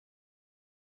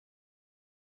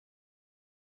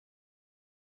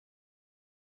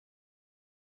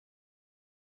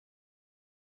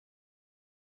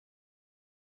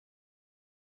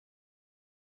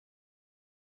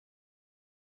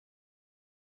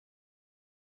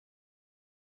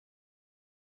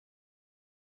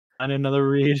 And another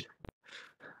read.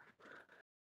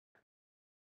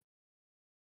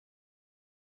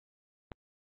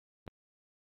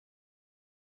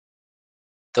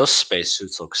 Those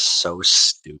spacesuits look so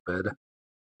stupid.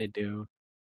 They do.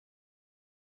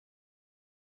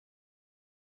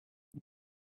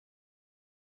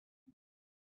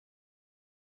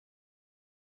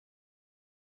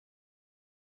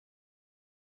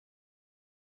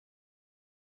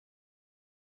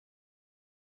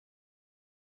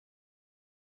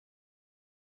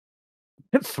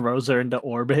 It throws her into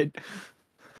orbit.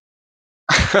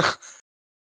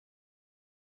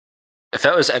 If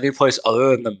that was any place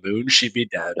other than the moon, she'd be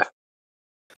dead.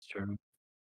 That's true.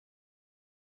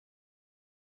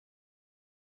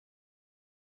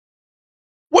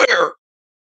 Where?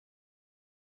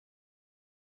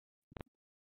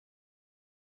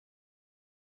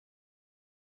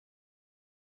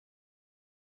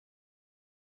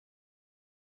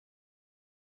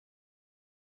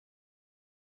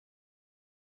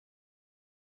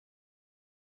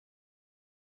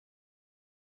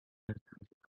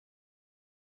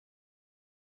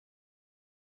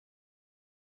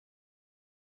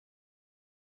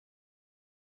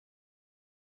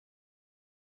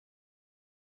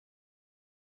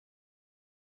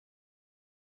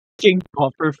 King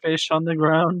pufferfish on the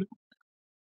ground.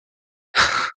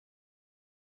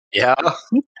 Yeah,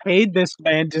 Who paid this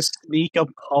man to sneak a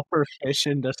pufferfish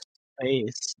into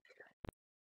space?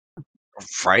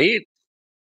 right?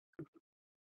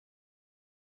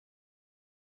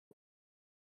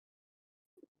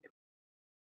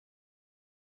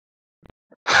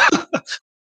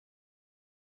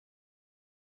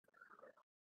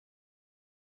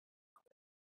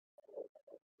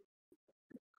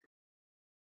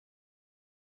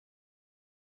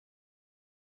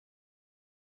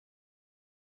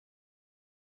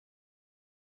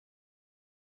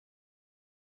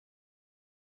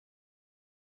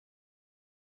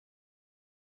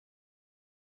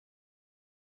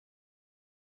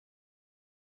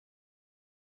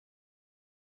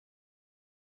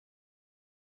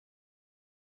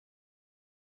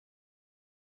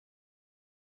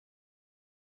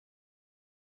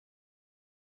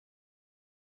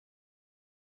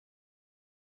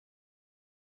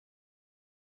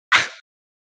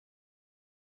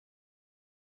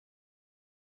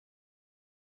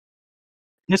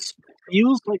 This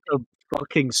feels like a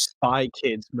fucking Spy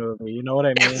Kids movie, you know what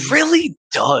I It mean? really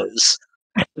does.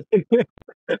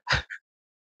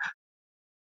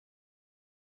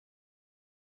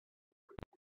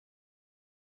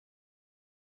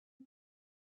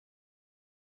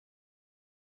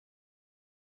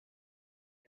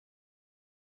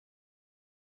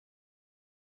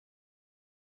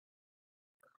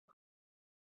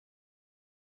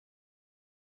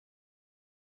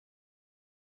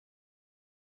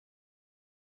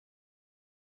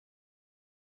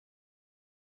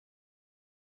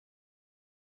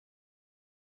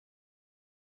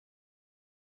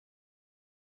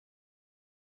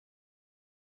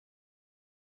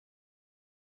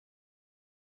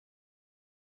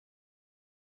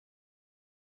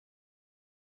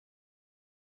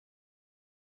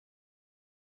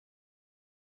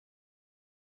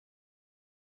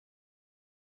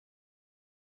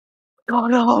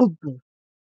 Shut up!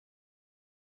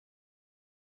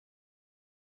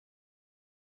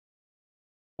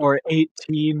 Or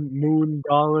 18 moon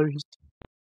dollars.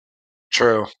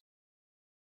 True.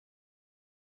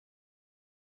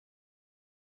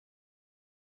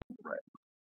 Right.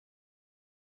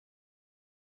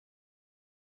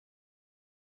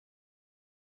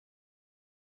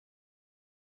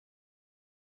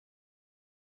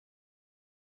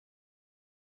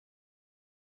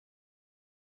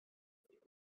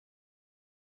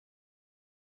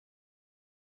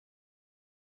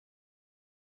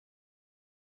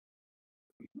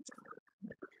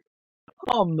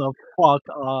 Come the fuck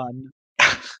on.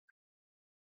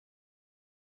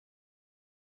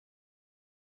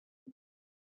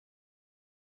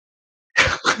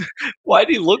 Why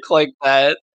do you look like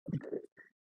that?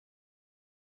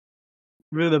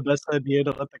 Really the best idea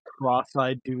to let the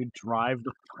cross-eyed dude drive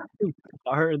the fucking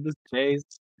car in this chase.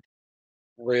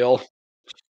 Real.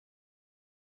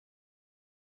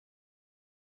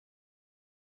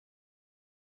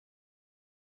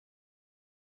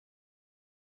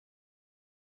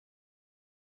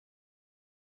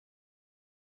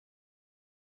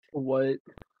 What?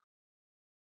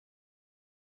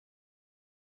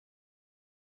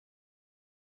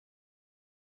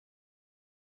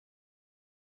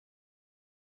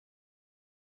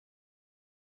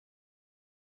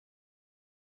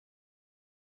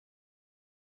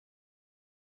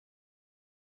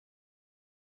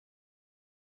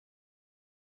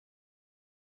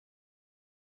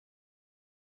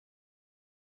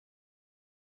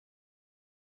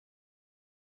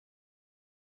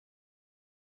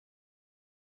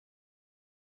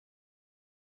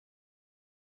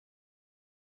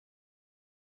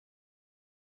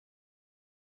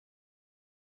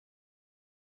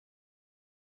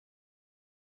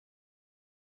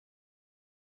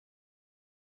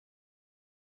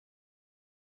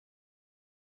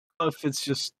 If it's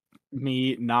just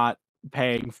me not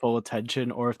paying full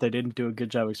attention or if they didn't do a good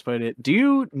job explaining it. Do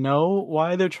you know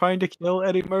why they're trying to kill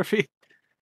Eddie Murphy?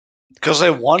 Because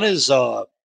they won his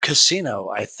casino,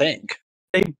 I think.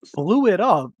 They blew it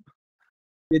up.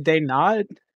 Did they not?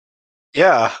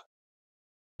 Yeah.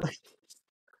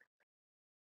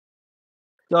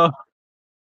 So,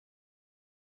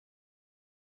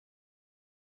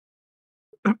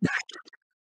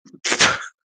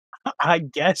 I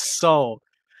guess so.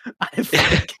 I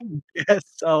fucking guess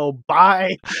so.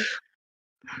 Bye.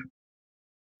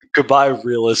 Goodbye,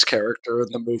 realist character in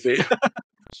the movie.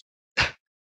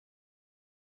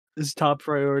 His top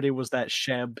priority was that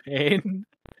champagne.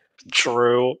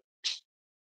 True.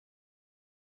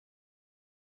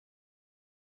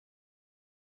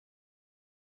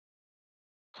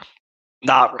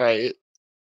 Not right.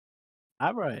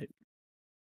 Alright.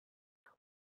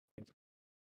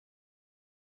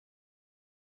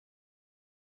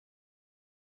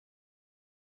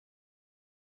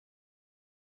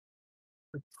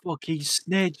 Fucking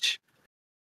snitch.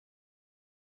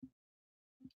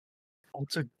 Oh,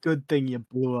 it's a good thing you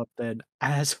blew up then,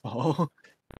 asshole.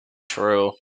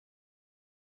 True.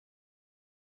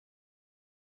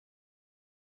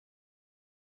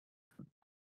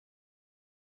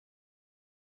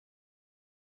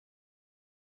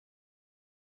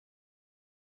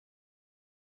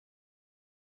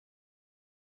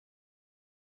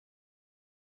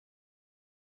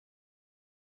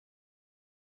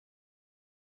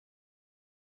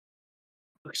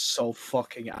 Looks so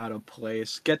fucking out of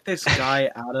place. Get this guy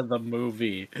out of the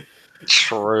movie.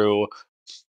 True.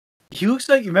 He looks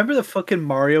like you remember the fucking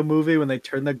Mario movie when they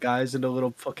turn the guys into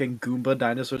little fucking Goomba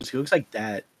dinosaurs? He looks like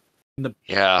that. And the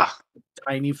Yeah.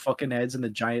 tiny fucking heads and the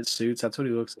giant suits. That's what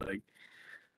he looks like.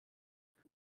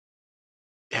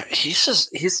 Yeah,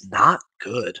 he's not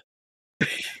good.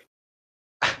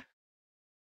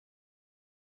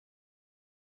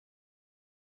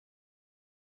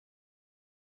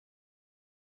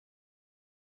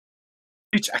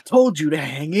 Bitch, I told you to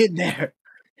hang in there.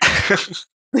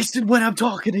 Listen when I'm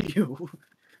talking to you.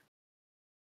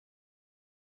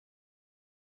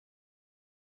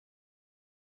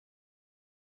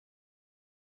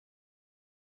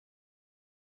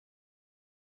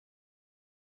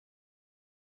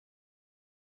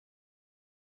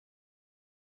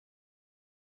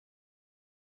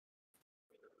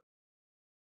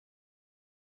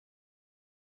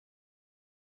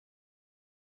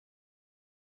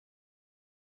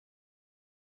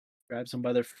 Grabs them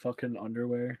by their fucking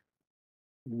underwear.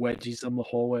 Wedgies them the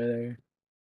whole way there.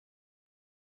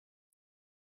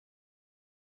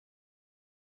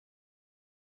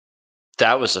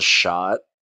 That was a shot.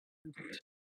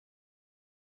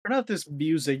 Turn out this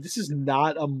music. This is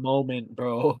not a moment,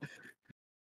 bro.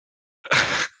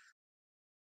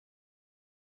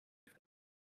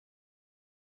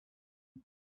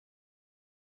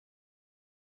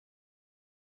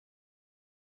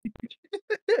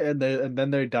 And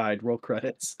then they died, roll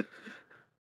credits.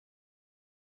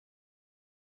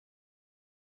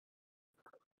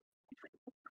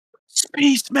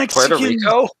 Space Puerto Mexicans!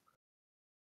 Rico?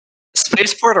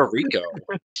 Space Puerto Rico.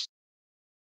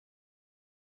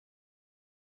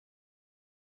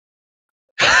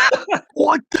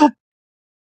 What the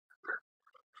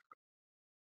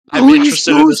I'm Louise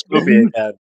interested in this movie Guzman?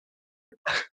 again.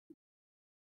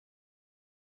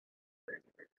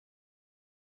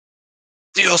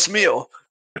 Dios mío.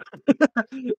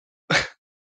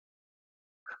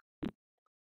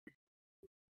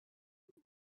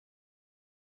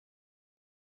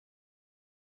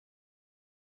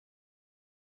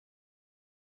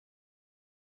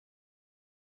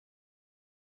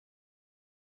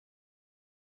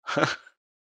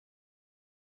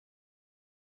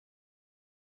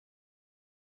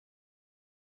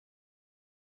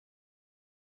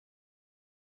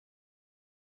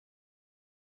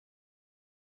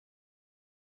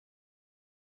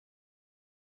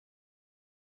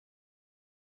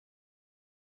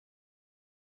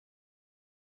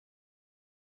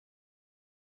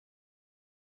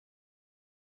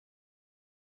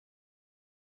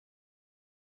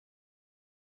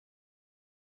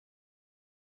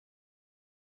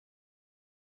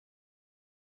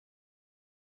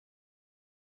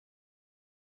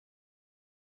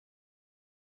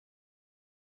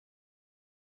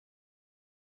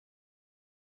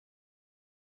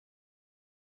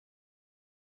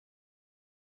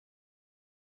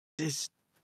 This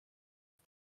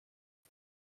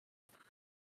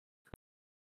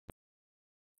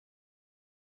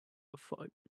fuck.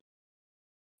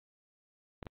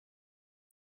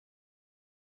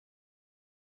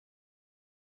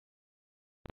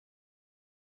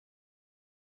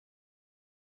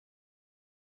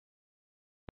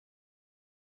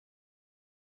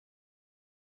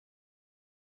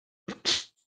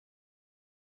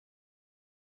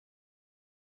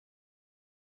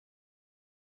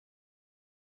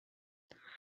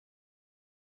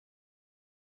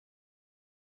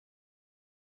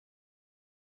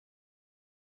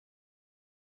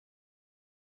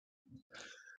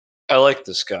 I like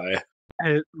this guy.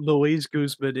 And Louise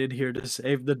Guzman in here to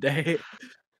save the day.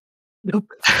 Nope.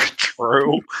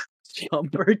 True.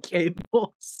 Jumper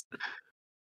cables.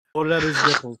 Put it on his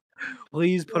nipples.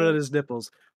 Please put it on his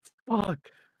nipples. Fuck.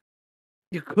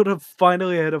 You could have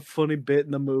finally had a funny bit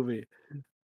in the movie.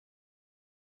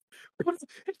 What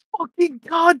it's fucking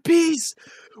codpiece!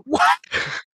 What?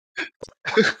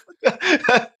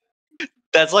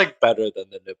 That's like better than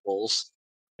the nipples.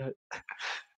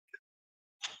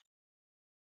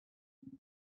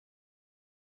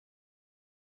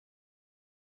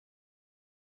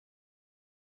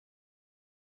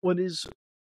 What is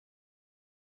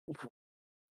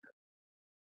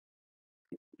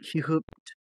he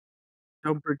hooked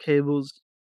jumper cables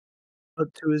up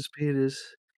to his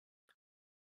penis.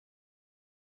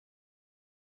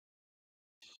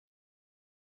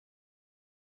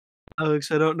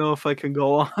 Alex, I don't know if I can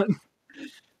go on.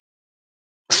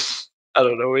 I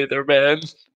don't know either, man.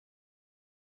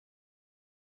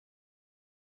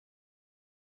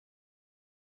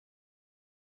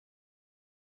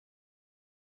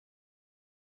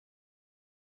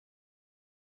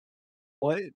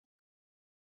 What?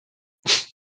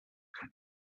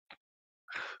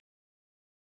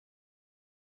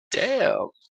 Damn.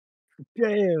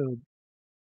 Damn.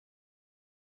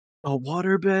 A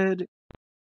waterbed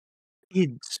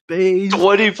in space?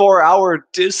 24-hour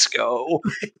disco.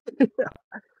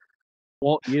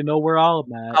 Well, you know where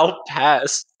I'm at. Out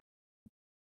past.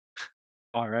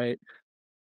 Alright.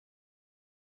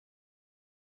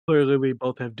 Clearly, we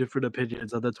both have different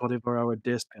opinions on the 24-hour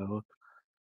disco.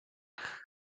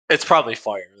 It's probably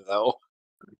fire, though.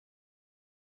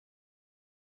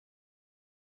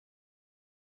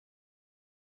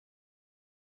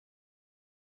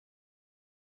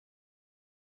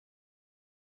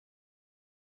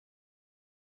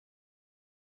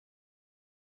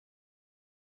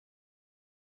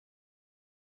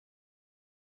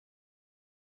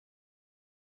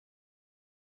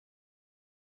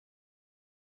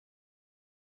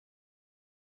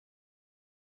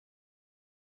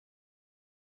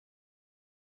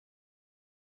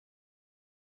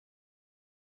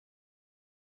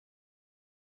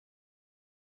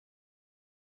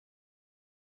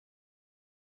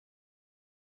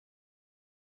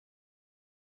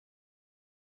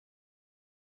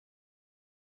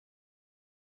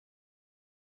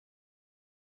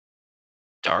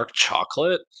 Dark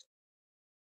chocolate?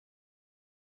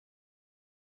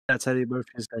 That's Eddie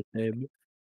Murphy's nickname.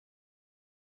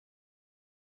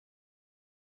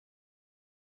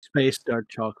 Space dark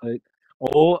chocolate.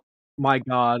 Oh my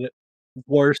god.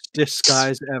 Worst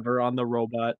disguise ever on the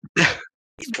robot.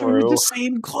 He's wearing the True.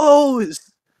 same clothes!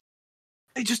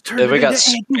 They just turned Then it we got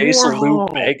into Andy Space Lou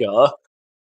Warhol! Bega.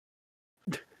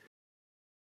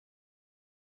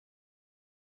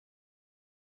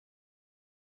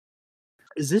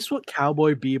 Is this what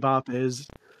Cowboy Bebop is?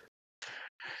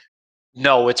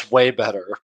 No, it's way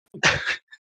better.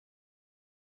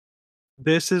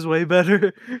 This is way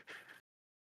better?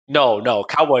 No,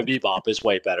 Cowboy Bebop is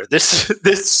way better.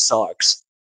 This sucks.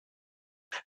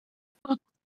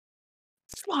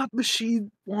 Slot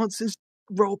machine wants his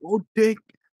robo dick.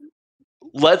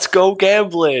 Let's go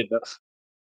gambling.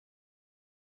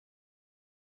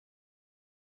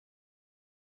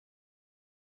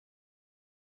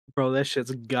 Bro, that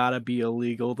shit's gotta be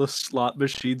illegal. The slot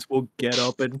machines will get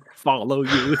up and follow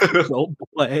you if you don't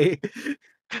play.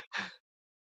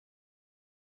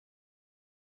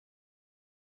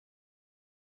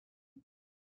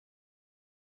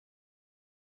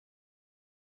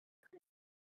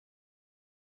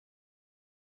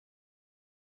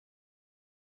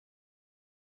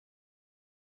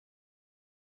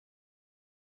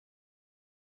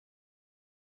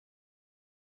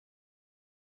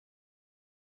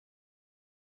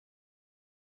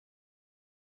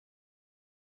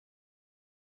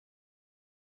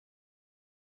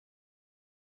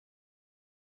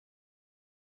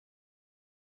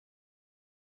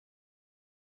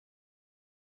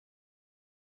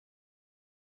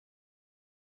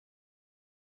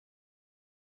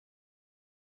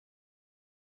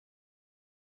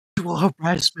 Sexual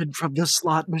harassment from the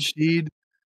slot machine.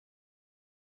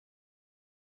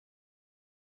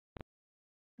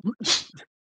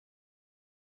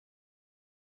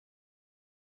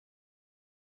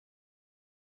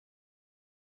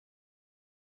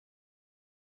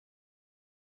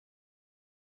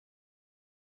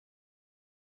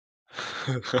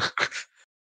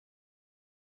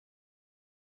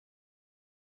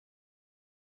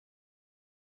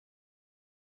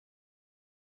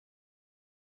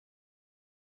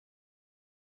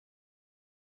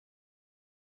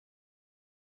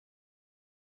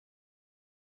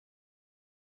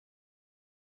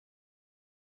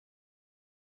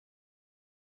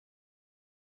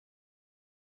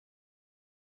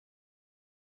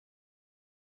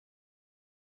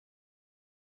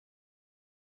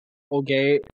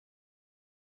 Okay.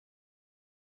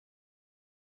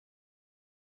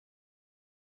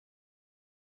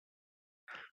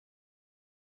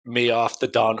 Me off the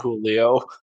Don Julio.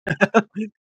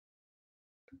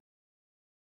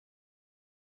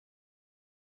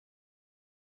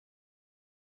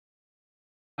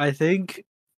 I think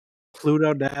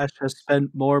Pluto Nash has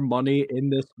spent more money in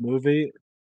this movie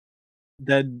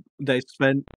than they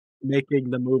spent making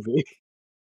the movie.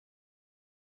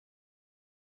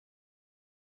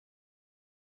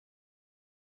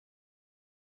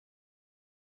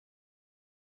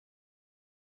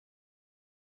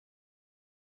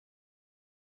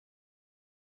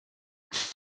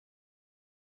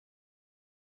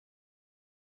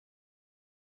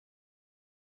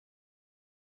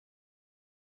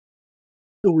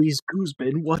 Louise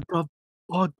Guzman, what the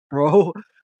fuck, bro?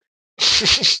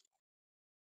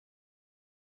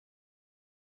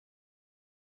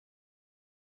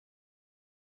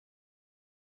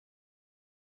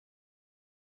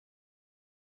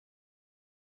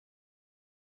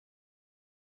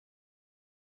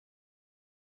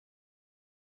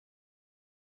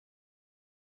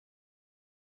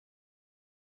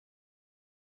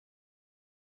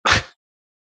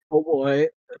 Oh boy.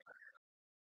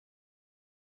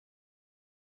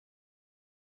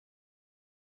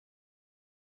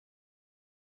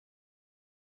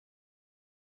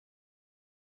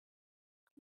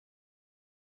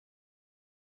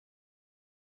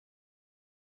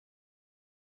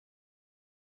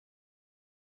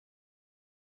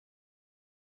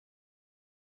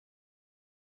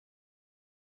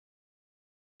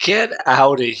 Get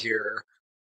out of here.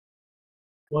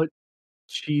 What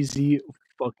cheesy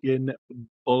fucking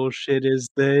bullshit is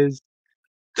this?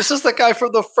 This is the guy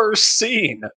from the first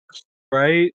scene.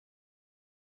 Right?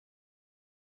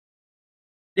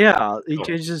 Yeah, he Oh,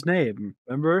 changed his name,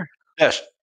 remember? yes,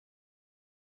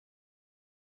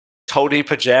 Tony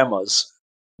Pajamas.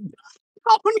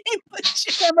 Tony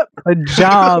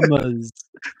Pajamas!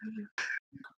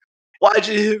 Why'd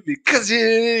you hit me? Because you're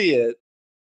an idiot.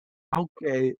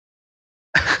 Okay.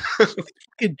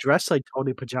 He could dress like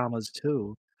Tony Pajamas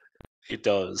too. He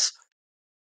does.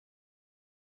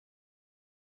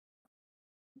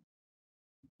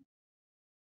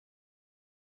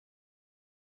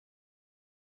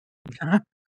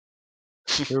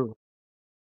 True.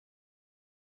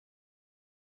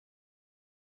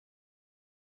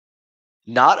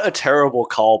 Not a terrible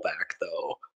callback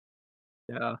though.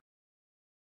 Yeah.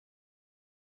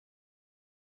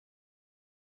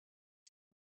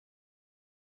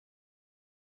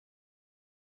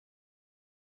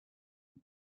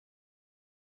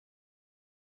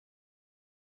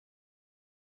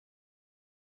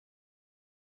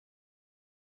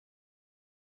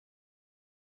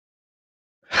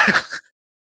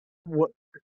 What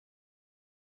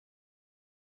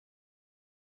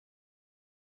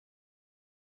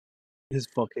his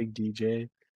fucking DJ.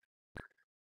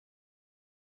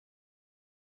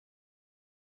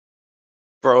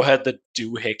 Bro had the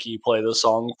doohickey play the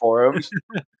song for him.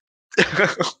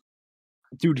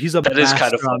 Dude, he's a That is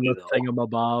kind of master on funny the though.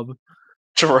 thingamabob.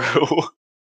 True.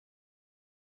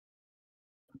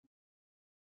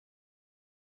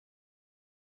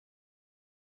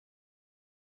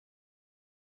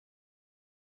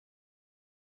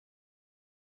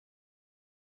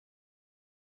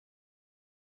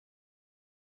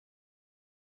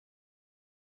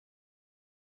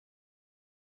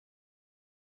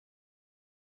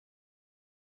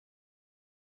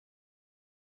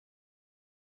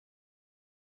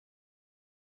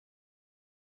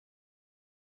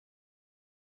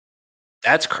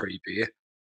 That's creepy.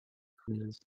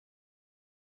 Yes.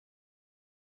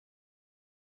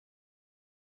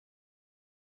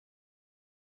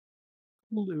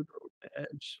 Pluto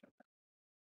Nash.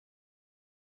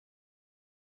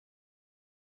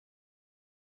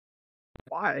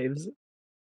 Wives?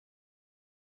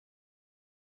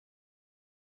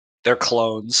 They're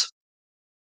clones.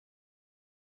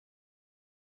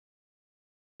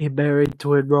 He married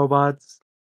twin robots?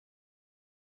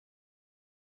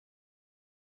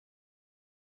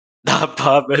 Not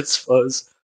bat mitzvahs.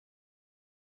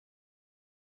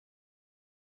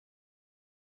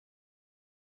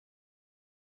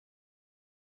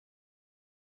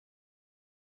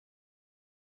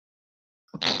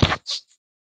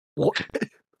 What?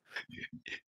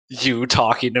 You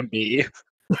talking to me.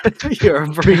 You're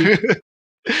a freak.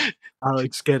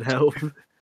 Alex, get help.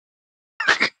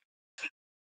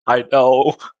 I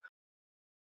know.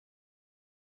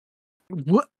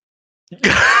 What?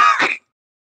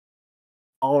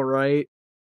 Alright.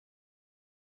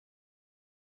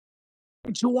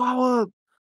 Chihuahua!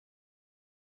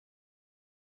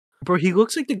 Bro, he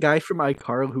looks like the guy from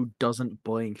iCarly who doesn't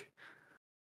blink.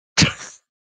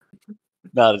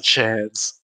 Not a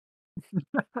chance.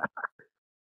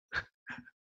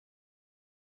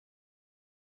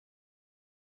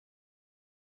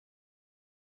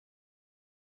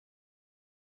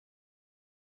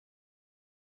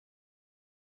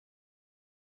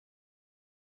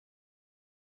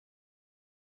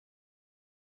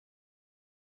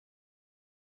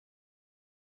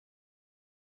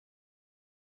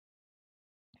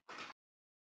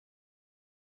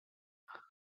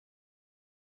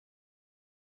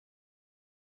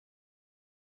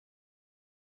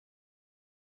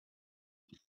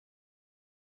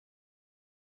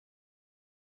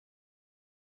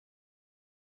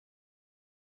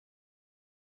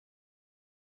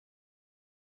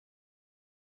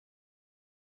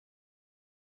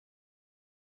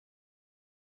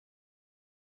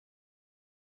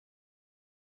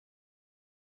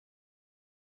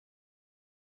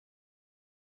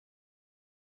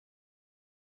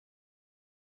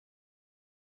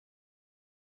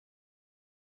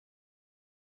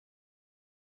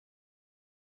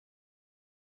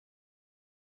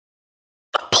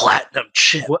 A platinum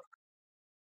chip. What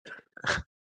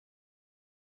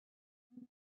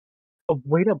a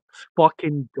way to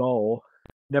fucking go.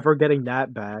 Never getting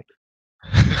that back.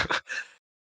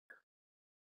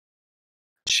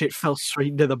 Shit fell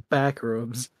straight into the back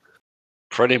rooms.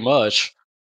 Pretty much.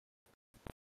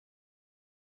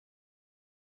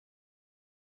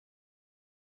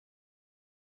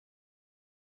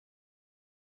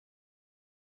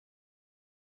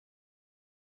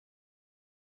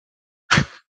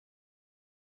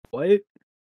 What?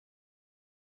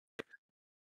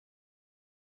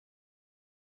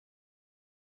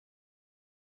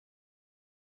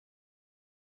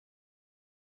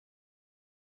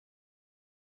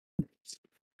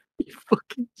 You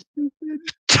fucking stupid.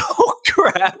 Don't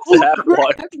grab Oh, that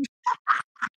one.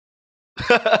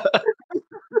 crap.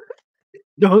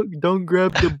 Don't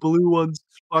grab the blue ones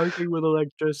sparking with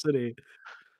electricity.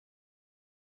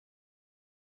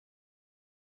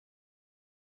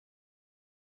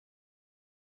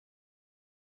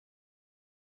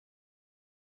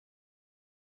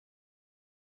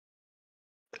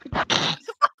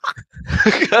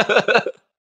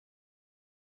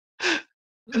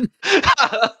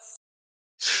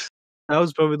 That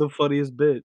was probably the funniest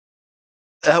bit.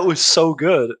 That was so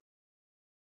good.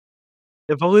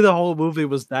 If only the whole movie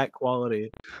was that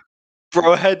quality.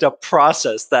 Bro had to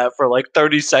process that for like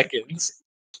 30 seconds.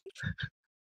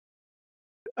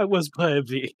 I was Plan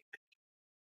B.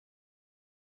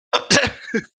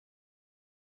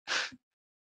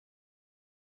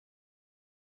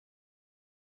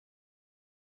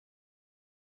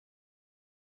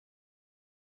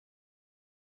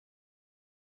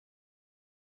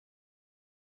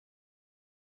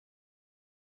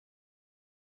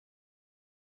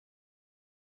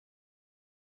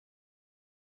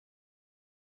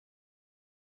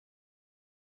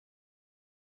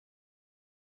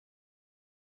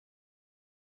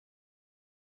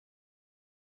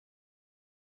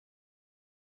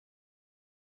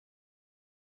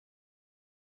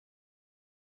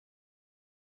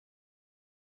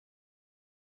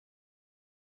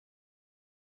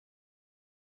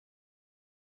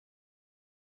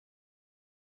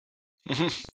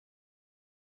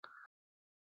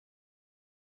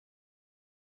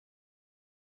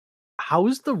 How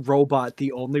is the robot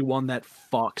the only one that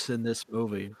fucks in this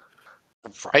movie?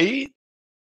 Right?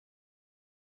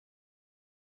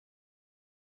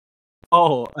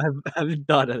 Oh, I've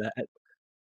thought of that.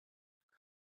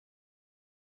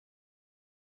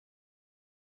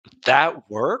 That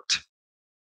worked?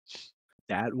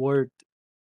 That worked.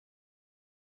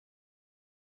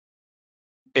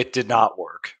 It did not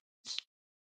work.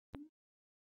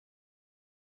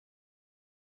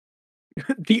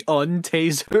 The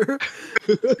untaser?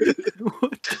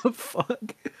 What the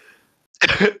fuck?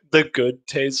 The good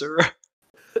taser.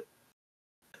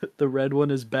 The red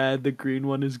one is bad, the green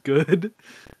one is good.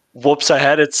 Whoops, I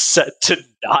had it set to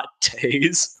not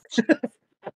tase.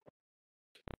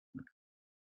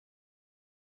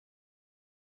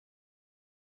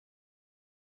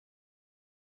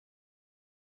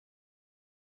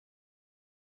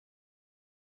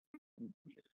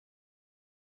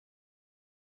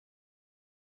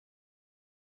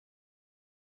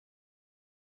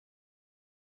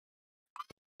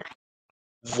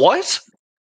 What?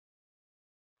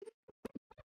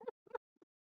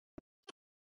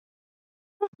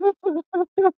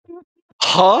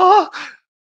 Huh?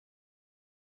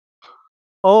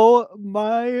 Oh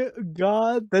my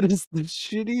god, that is the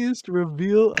shittiest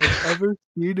reveal I've ever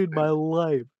seen in my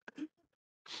life.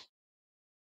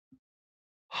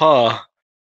 Huh.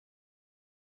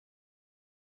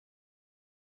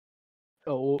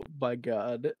 Oh my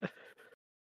god.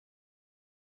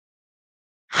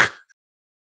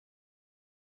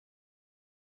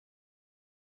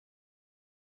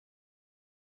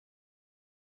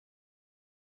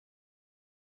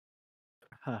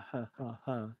 Ha ha ha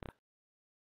ha.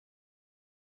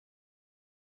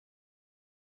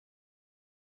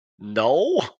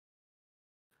 No?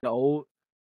 No.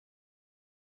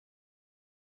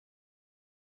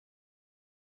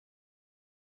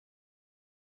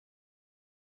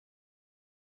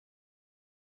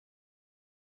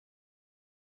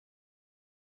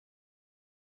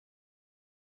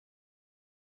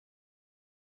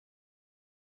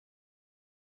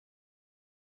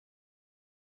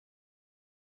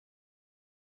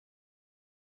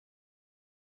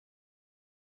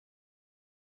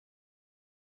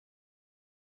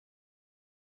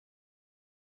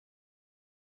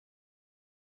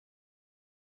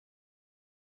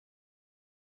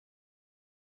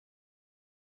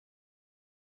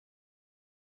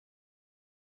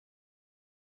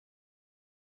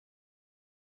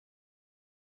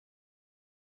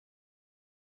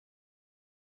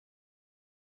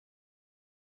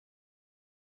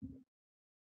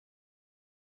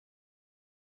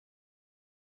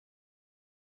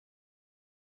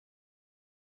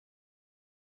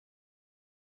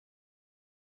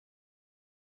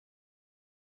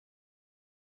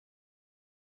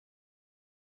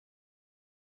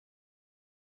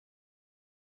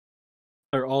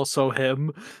 They're also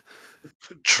him.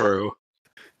 True.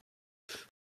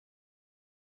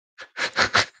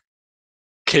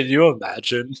 Can you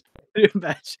imagine?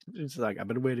 Imagine it's like I've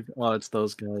been waiting for oh, it's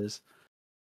those guys.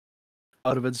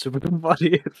 That would have been super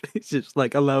funny if he's just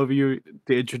like allow you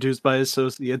to introduce my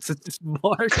associates. It's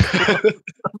Mark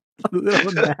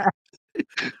Pluto Nash.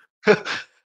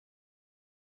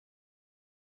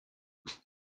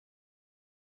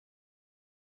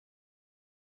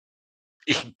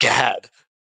 Gad.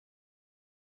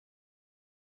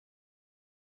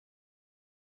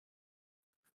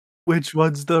 Which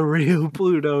one's the real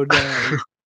Pluto Nash?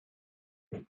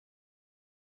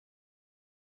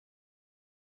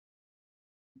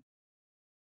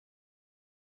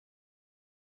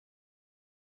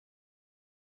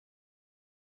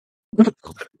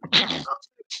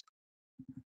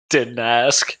 Didn't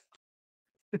ask.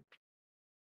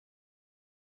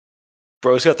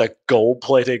 Bro's got the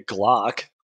gold-plated Glock.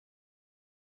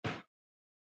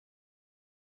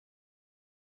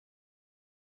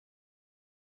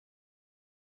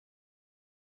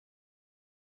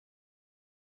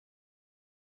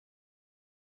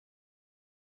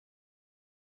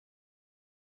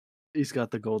 He's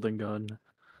got the golden gun.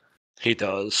 He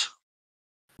does.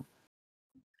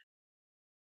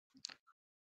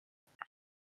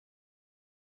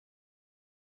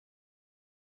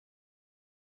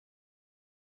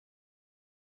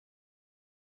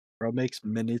 Bro makes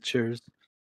miniatures.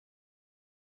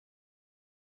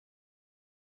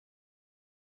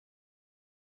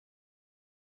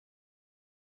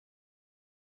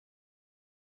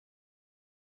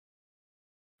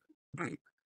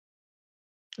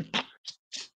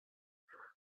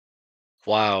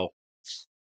 Wow.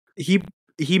 He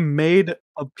he made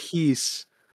a piece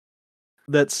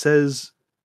that says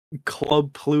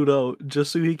Club Pluto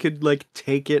just so he could like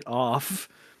take it off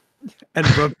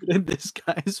and rub it in this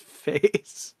guy's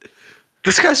face.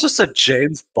 This guy's just a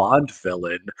James Bond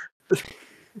villain.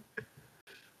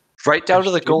 Right A down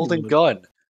to the shitty golden one. gun.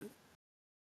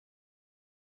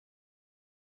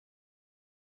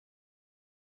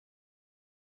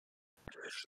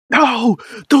 No!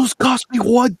 Those cost me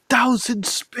 1,000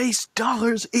 space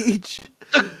dollars each!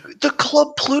 The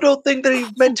Club Pluto thing that he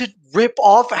meant to rip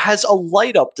off has a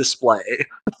light up display.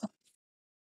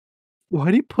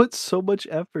 Why'd he put so much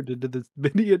effort into this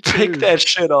Pick miniatures? that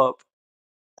shit up.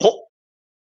 Oh,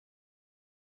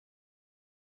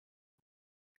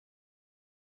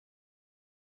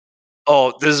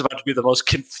 oh, this is about to be the most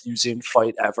confusing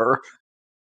fight ever.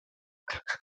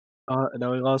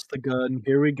 Now he lost the gun.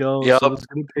 Here we go. Yep. Someone's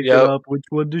gonna pick it Yep. up. Which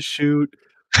one to shoot?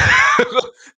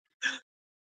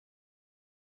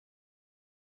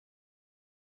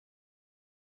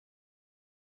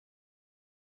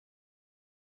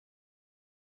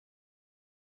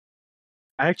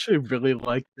 I actually really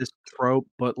like this trope,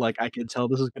 but, like, I can tell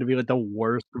this is gonna be, like, the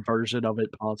worst version of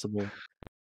it possible.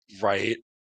 Right.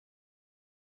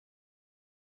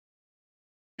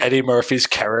 Eddie Murphy's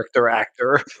character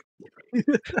actor.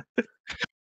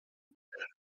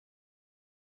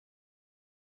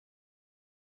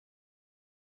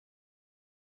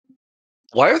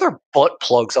 Why are there butt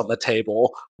plugs on the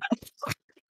table?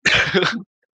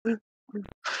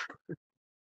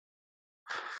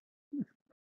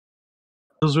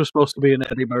 Those were supposed to be in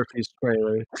Eddie Murphy's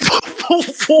trailer.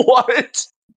 What?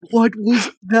 What was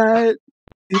that?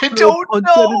 He I threw a don't punch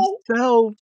at know.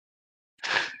 himself.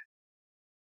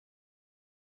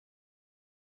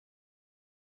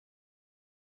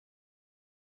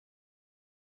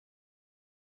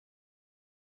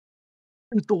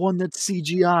 It's the one that's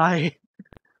CGI.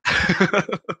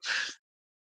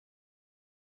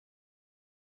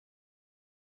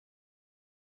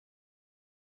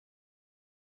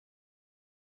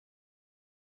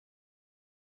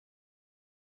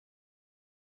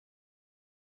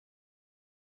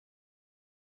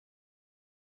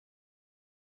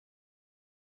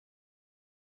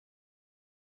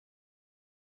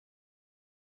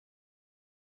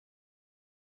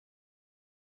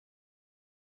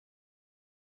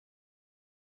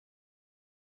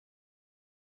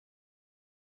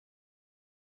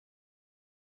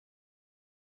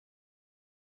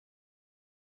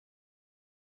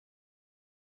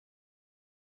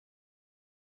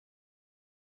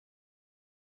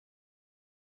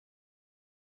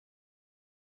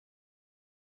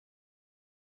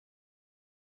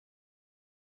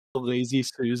 Lazy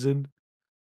Susan.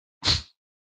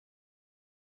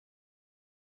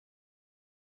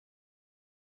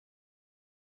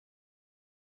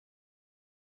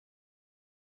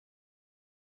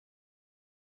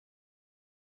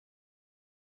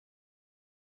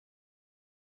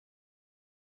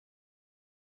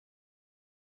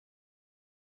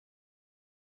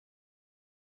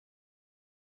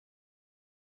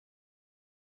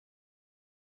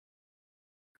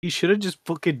 He should have just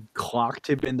fucking clocked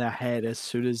him in the head as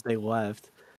soon as they left.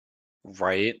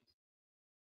 Right.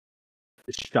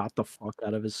 Just shot the fuck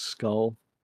out of his skull.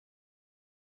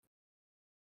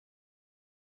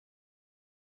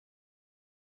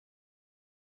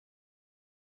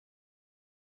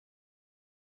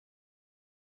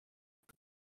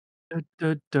 Da,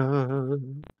 da, da.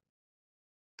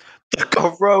 The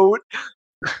garrote.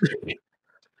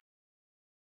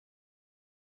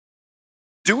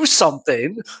 Do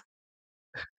something.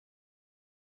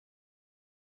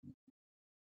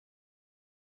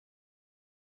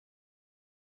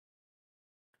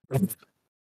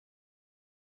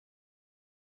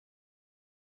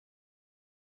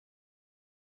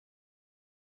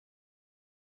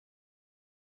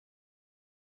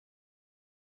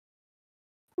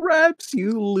 Raps,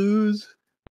 you lose.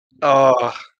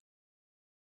 Oh,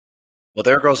 well,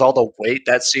 there goes all the weight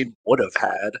that scene would have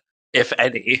had, if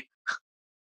any.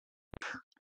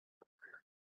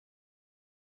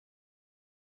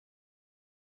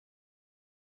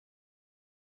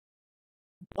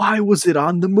 Why was it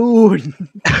on the moon?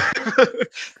 I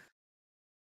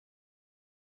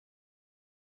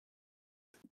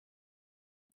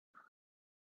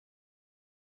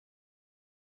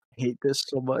hate this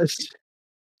so much.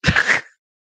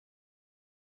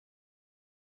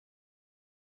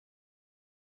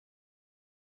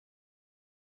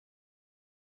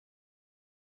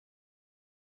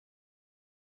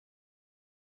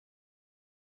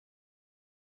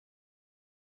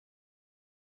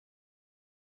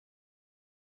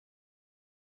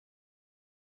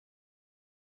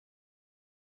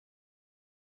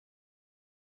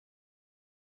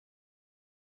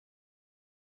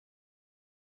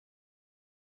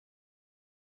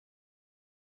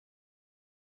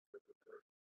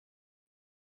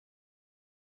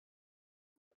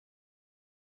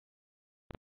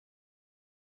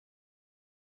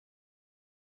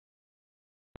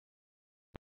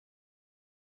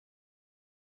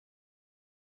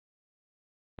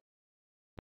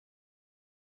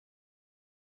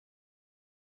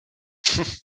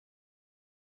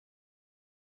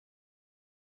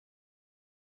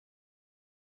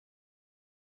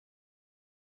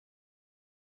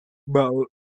 Bro,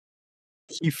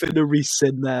 he finna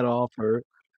rescind that offer.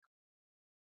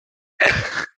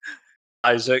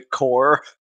 Isaac Core,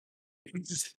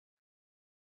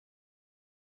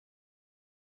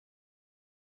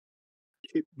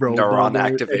 Bro, no, neuron they're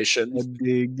activation.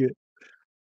 extending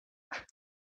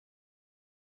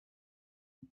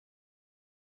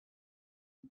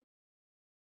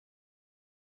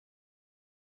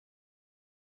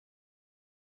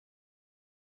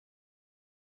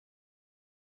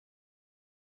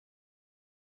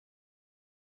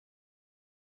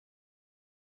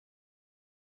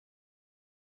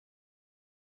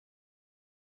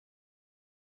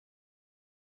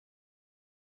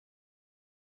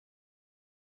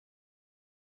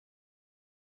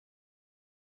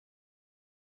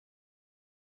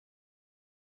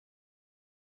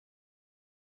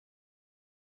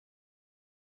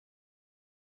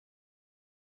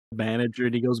manager,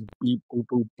 and he goes, "Beep, boop,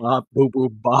 boop, bop, boop,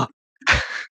 boop, bop."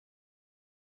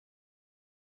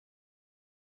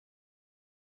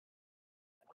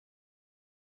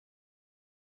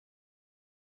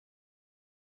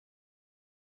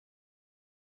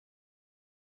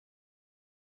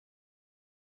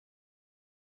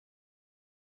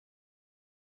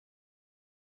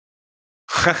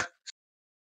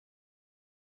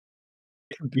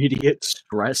 Immediate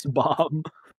stress bomb.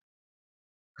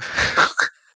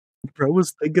 Bro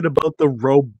was thinking about the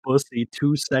robussy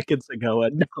 2 seconds ago,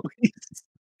 and now he's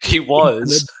He gonna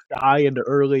was. die in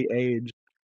early age.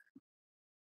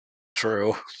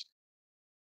 True.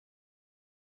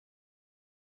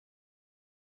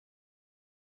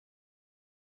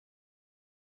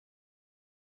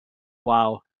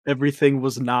 Wow, everything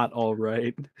was not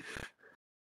alright.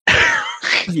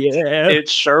 Yeah, It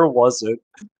sure wasn't.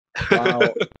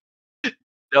 wow.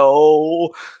 No.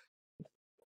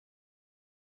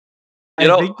 You I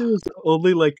know, think there was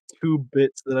only, like, 2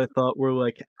 bits that I thought were,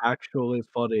 like, actually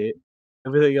funny.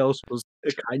 Everything else was,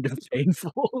 kind of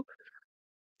painful.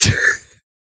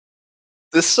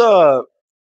 this uh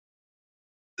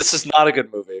this is not a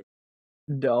good movie.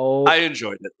 No, I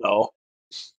enjoyed it though.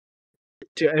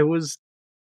 it was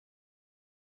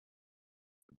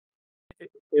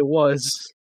it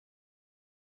was.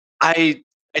 I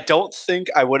I don't think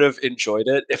I would have enjoyed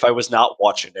it if I was not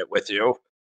watching it with you.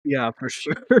 Yeah, for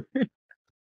sure.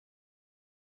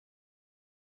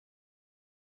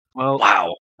 Well,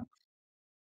 Wow.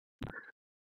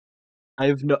 I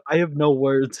have no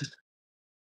words.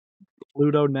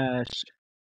 Pluto Nash.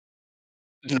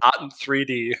 Not in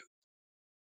 3D.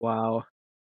 Wow.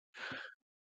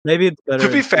 Maybe it's To better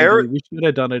be in fair, 3D. We should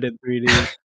have done it in 3D.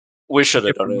 we should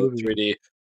have done Different it in movie. 3D.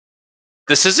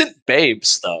 This isn't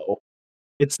Babes though.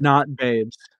 It's not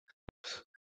Babes.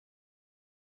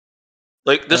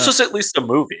 Like this Uh, was at least a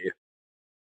movie.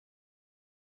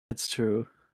 it's true.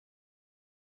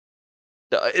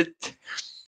 It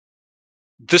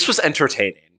this was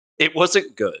entertaining. It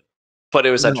wasn't good, but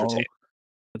it was No, entertaining.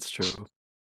 that's true.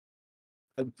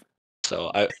 Uh,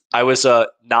 So I was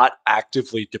not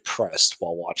actively depressed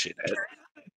while watching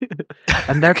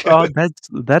and that's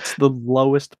it. that's the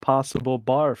lowest possible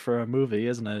bar for a movie,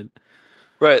 isn't it?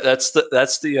 Right, that's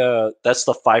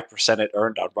the 5% it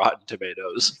earned on Rotten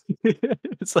Tomatoes.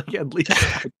 It's like, at least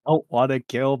I don't wanna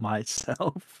kill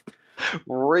myself.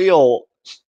 Real.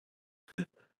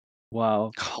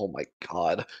 Wow. Oh my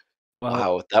god. Well,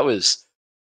 Wow, that was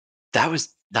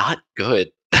not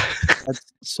good.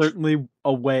 that's certainly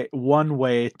a way one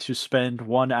way to spend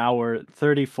 1 hour,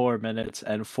 34 minutes,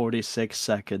 and 46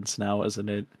 seconds now, isn't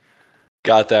it?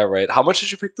 Got that right. How much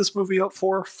did you pick this movie up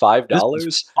for? This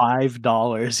was $5?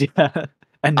 $5, yeah,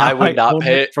 and I now would I not own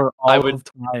it pay for I all would of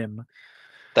time.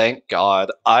 thank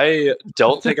God. I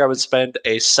don't think I would spend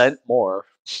a cent more.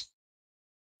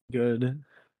 Good.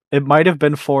 It might have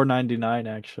been 4.99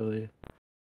 actually.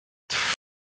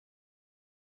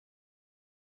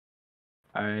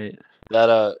 Alright.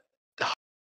 That